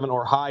 37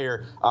 or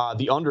higher,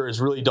 the under has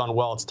really done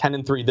well. It's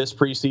 10-3 this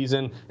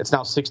preseason. It's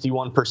now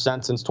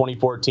 61% since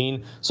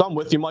 2014. So I'm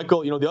with you,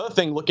 Michael. You know, the other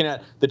thing, looking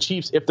at the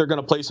Chiefs, if they're going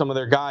to play some of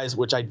their guys,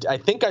 which I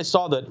think I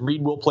saw that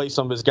Reid will play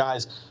some of his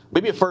guys,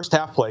 maybe a first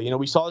half play. You know,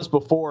 we saw this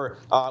before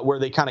where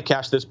they kind of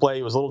cashed this play.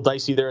 It was a little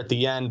dicey there at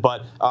the end,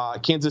 but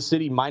Kansas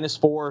City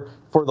 -4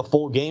 for the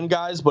full game,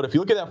 guys. But if you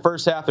look at that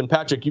first half, and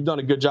Patrick, you've done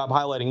a good job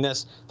highlighting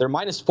this, they're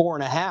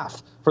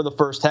 -4.5 for the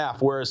first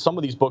half, whereas some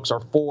of these books are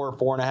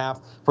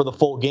 4.5 for the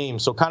full game.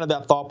 So kind of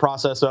that thought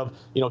process of,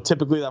 you know,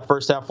 typically that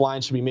first half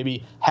line should be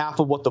maybe half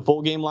of what the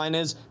full game line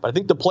is. But I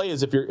think the play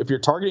is if you're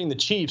targeting the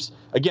Chiefs,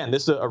 again,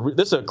 this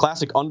is a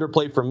classic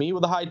underplay for me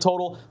with a high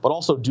total, but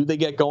also do they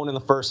get going in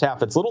the first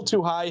half? It's a little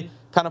too high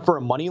kind of for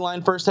a money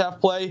line first half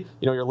play.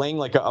 You know, you're laying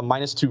like a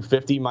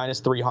 -250,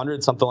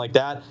 -300, something like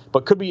that,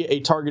 but could be a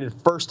targeted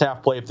first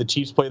half play if the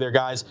Chiefs play their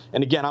guys.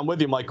 And again, I'm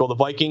with you, Michael. The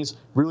Vikings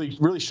really,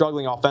 really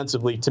struggling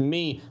offensively. To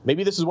me,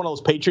 maybe this is one of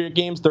those Patriot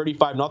games,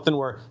 35-0,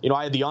 where, you know,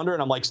 I had the under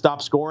and I'm like,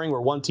 stop scoring,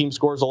 where one team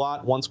scores a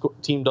lot, one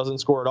team doesn't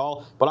score at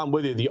all. But I'm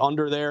with you, the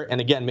under there.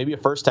 And again, maybe a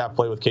first half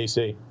play with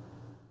KC.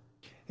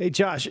 Hey,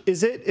 Josh,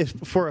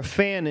 for a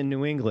fan in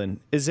New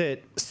England, is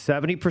it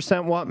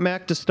 70% want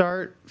Mac to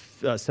start,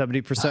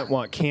 70%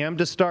 want Cam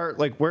to start?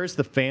 Like, where's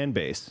the fan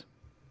base?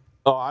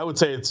 Oh, I would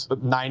say it's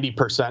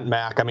 90%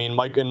 Mac. I mean,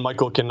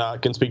 Michael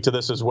can speak to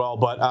this as well.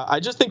 But I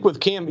just think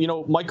with Cam, you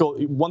know, Michael,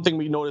 one thing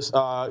we noticed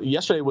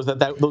yesterday was that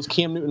those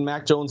Cam Newton,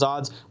 Mac Jones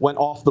odds went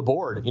off the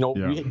board. You know,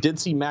 we did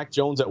see Mac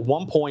Jones at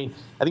one point,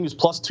 I think it was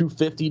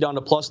 +250 down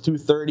to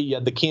 +230. He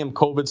had the Cam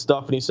COVID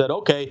stuff, and he said,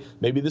 okay,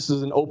 maybe this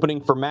is an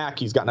opening for Mac.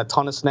 He's gotten a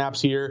ton of snaps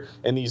here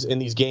in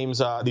these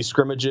games, these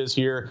scrimmages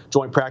here,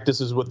 joint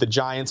practices with the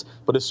Giants.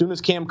 But as soon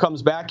as Cam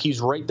comes back, he's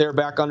right there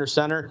back under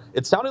center.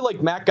 It sounded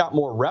like Mac got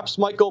more reps,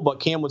 Michael, but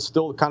Cam was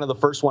still kind of the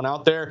first one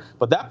out there.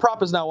 But that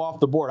prop is now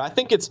off the board. I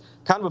think it's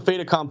kind of a fait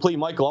accompli.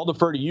 Michael, I'll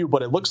defer to you,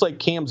 but it looks like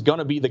Cam's going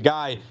to be the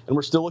guy, and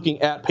we're still looking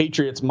at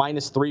Patriots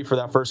 -3 for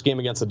that first game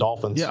against the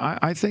Dolphins. Yeah,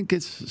 I think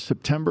it's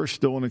September,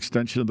 still an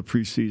extension of the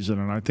preseason,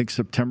 and I think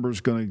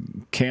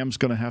Cam's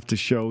going to have to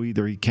show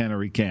either he can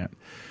or he can't.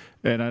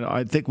 And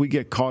I think we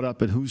get caught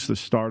up in who's the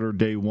starter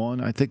day one.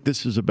 I think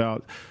this is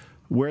about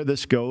where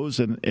this goes,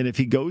 and if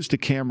he goes to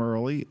Cam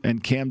early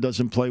and Cam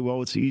doesn't play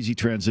well, it's an easy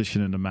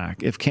transition into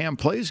Mac. If Cam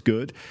plays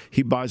good,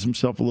 he buys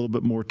himself a little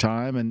bit more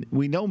time, and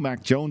we know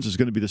Mac Jones is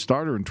going to be the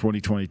starter in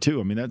 2022.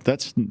 I mean,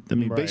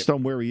 based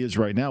on where he is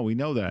right now, we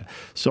know that.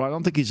 So I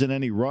don't think he's in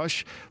any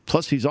rush.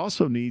 Plus, he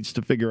also needs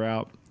to figure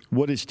out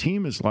what his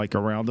team is like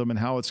around him and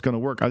how it's going to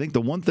work. I think the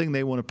one thing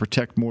they want to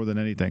protect more than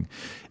anything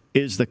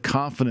is the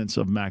confidence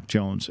of Mac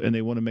Jones, and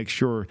they want to make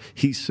sure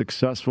he's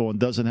successful and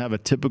doesn't have a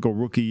typical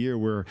rookie year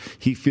where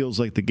he feels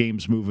like the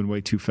game's moving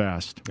way too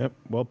fast. Yep,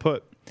 well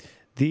put.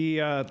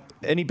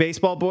 Any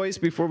baseball, boys,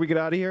 before we get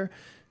out of here?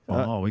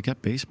 We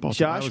got baseball.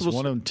 Josh, I was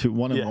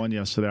 1-1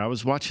 yesterday. I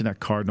was watching that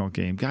Cardinal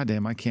game.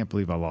 Goddamn, I can't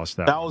believe I lost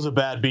that. That was a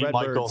bad beat,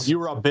 Michael. You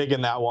were up big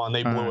in that one.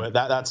 They blew it.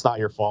 That's not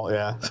your fault.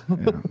 Yeah.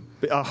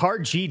 A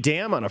hard G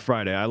damn on a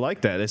Friday. I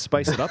like that. It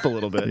spiced it up a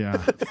little bit. Yeah.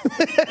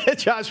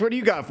 Josh, what do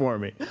you got for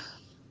me?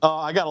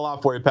 I got a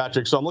lot for you,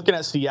 Patrick. So I'm looking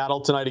at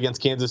Seattle tonight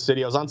against Kansas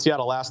City. I was on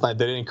Seattle last night.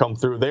 They didn't come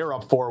through. They were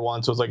up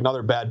 4-1, so it was like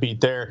another bad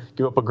beat there.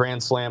 Give up a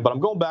grand slam. But I'm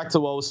going back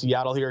to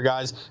Seattle here,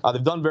 guys.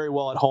 They've done very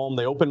well at home.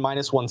 They opened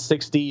minus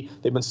 160.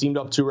 They've been steamed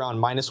up to around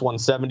minus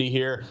 170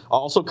 here.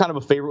 Also kind of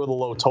a favorite with a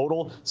low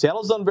total.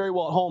 Seattle's done very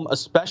well at home,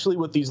 especially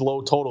with these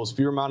low totals.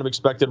 Fewer amount of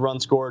expected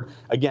runs scored.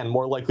 Again,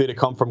 more likely to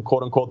come from,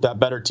 quote-unquote, that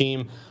better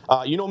team.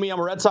 You know me, I'm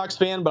a Red Sox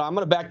fan, but I'm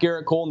going to back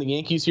Garrett Cole and the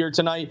Yankees here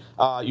tonight.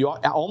 You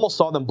almost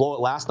saw them blow it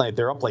last night.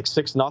 They're up like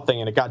 6-0,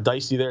 and it got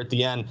dicey there at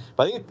the end.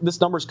 But I think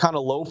this number's kind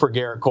of low for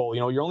Garrett Cole.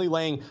 You know, you're only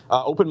laying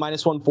open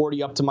minus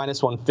 140 up to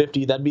minus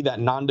 150. That'd be that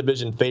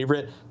non-division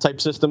favorite type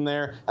system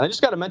there. And I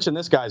just got to mention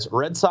this, guys.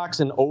 Red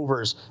Sox and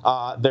overs.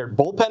 Their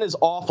bullpen is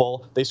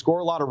awful. They score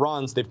a lot of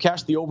runs. They've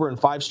cashed the over in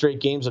 5 straight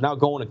games. They're now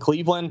going to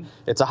Cleveland.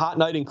 It's a hot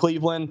night in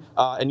Cleveland.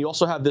 And you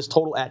also have this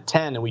total at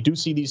 10. And we do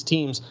see these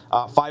teams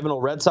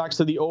 5-0 Red Sox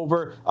to the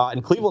over.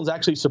 And Cleveland's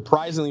actually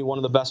surprisingly one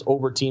of the best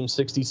over teams,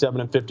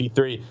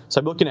 67-53. So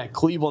I'm looking at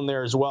Cleveland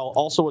there as well.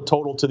 Also a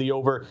total to the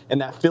over in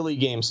that Philly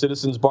game,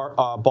 Citizens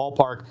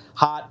Ballpark,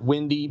 hot,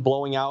 windy,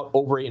 blowing out,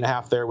 over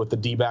 8.5 there with the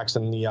D-backs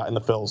and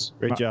the Phils.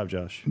 Great job,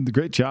 Josh.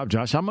 Great job,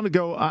 Josh. I'm going to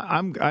go.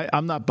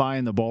 I'm not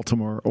buying the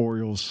Baltimore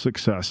Orioles'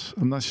 success.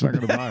 I'm not going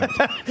to buy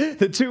it.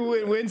 The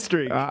 2-win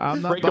streak.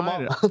 I'm not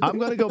buying it. I'm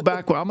going to go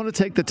backward. I'm going to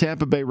take the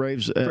Tampa Bay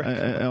Raves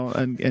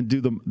and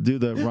do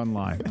the run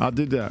line. I'll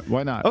do that.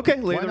 Why not?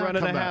 Okay, lay the run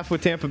and a half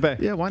with Tampa Bay.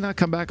 Yeah, why not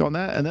come back on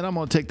that? And then I'm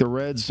going to take the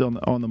Reds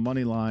on the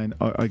money line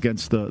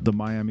against the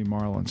Miami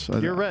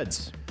Marlins. You're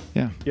Reds.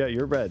 Yeah. Yeah,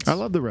 you're Reds. I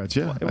love the Reds,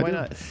 yeah. Why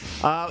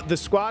not? The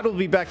squad will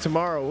be back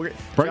tomorrow.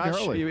 Bright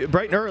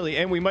and early,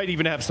 and we might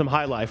even have some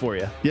highlight for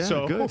you. Yeah,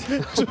 good.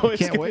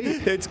 Can't wait.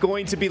 It's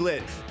going to be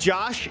lit.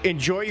 Josh,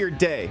 enjoy your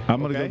day. I'm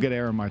going to go get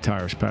air in my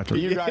tires, Patrick.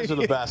 You guys are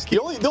the best. The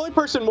only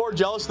person more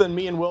jealous than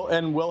me and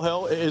Will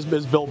Hill is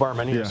Bill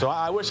Berman here. Yeah. So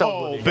I wish I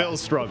was with you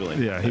Bill's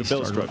struggling. Yeah, he's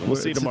struggling. We'll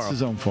see you tomorrow. It's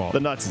his own fault. The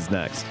Nuts is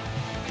next.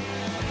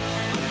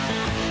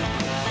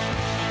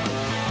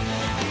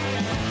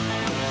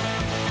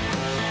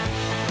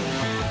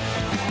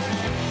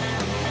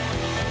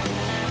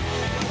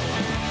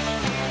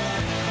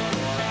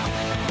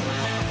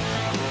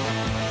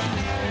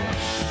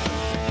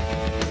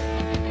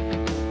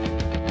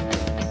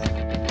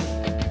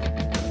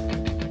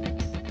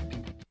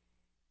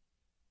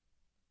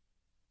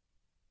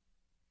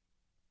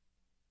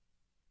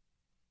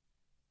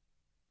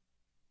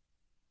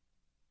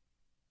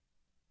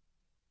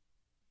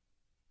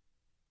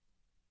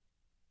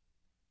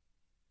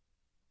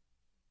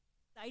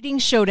 Exciting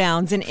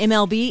showdowns in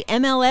MLB,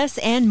 MLS,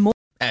 and more.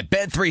 At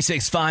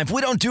Bet365, we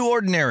don't do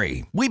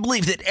ordinary. We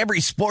believe that every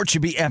sport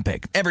should be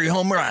epic. Every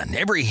home run,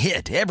 every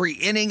hit, every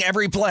inning,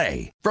 every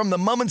play. From the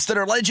moments that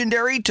are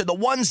legendary to the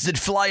ones that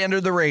fly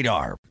under the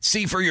radar.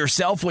 See for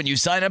yourself when you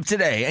sign up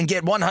today and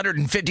get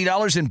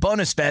 $150 in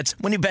bonus bets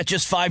when you bet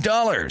just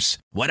 $5.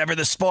 Whatever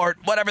the sport,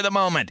 whatever the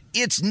moment,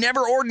 it's never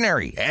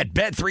ordinary at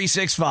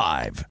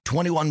Bet365.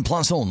 21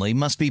 plus only.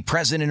 Must be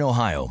present in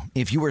Ohio.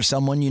 If you or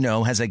someone you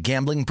know has a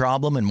gambling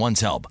problem and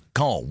wants help,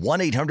 call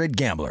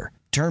 1-800-GAMBLER.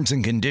 Terms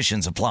and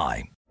conditions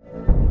apply.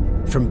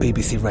 From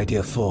BBC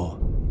Radio 4,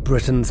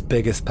 Britain's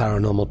biggest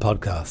paranormal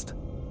podcast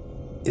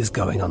is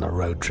going on a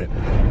road trip.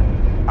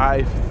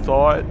 I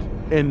thought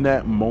in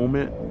that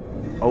moment,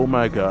 oh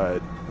my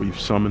God, we've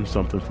summoned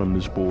something from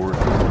this board.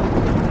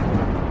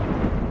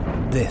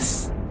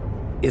 This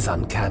is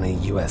Uncanny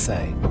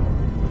USA.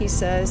 He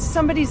says,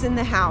 somebody's in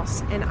the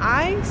house, and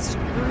I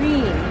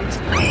screamed.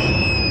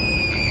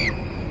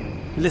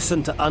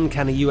 Listen to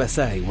Uncanny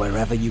USA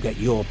wherever you get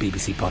your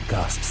BBC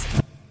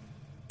podcasts,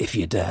 if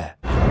you dare.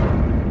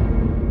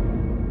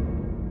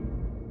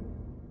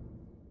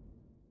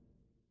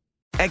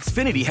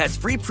 Xfinity has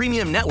free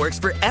premium networks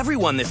for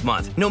everyone this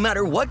month, no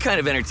matter what kind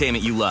of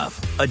entertainment you love.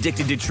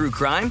 Addicted to true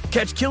crime?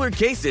 Catch killer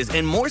cases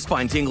and more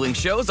spine-tingling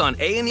shows on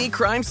A&E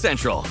Crime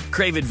Central.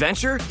 Crave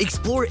adventure?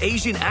 Explore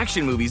Asian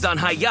action movies on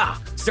Hi-Ya.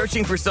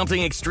 Searching for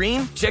something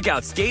extreme? Check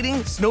out skating,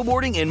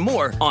 snowboarding, and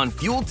more on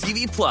Fuel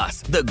TV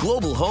Plus, the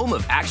global home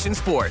of action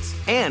sports.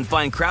 And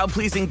find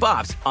crowd-pleasing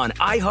bops on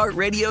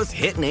iHeartRadio's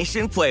Hit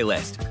Nation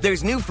playlist.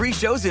 There's new free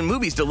shows and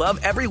movies to love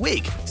every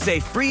week. Say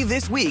free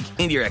this week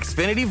in your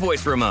Xfinity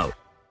voice remote.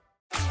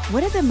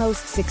 What do the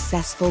most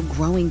successful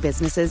growing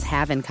businesses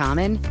have in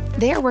common?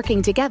 They're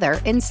working together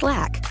in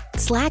Slack.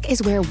 Slack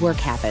is where work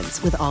happens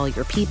with all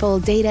your people,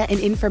 data, and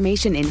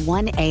information in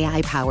one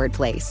AI-powered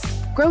place.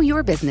 Grow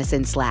your business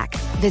in Slack.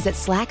 Visit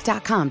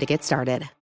slack.com to get started.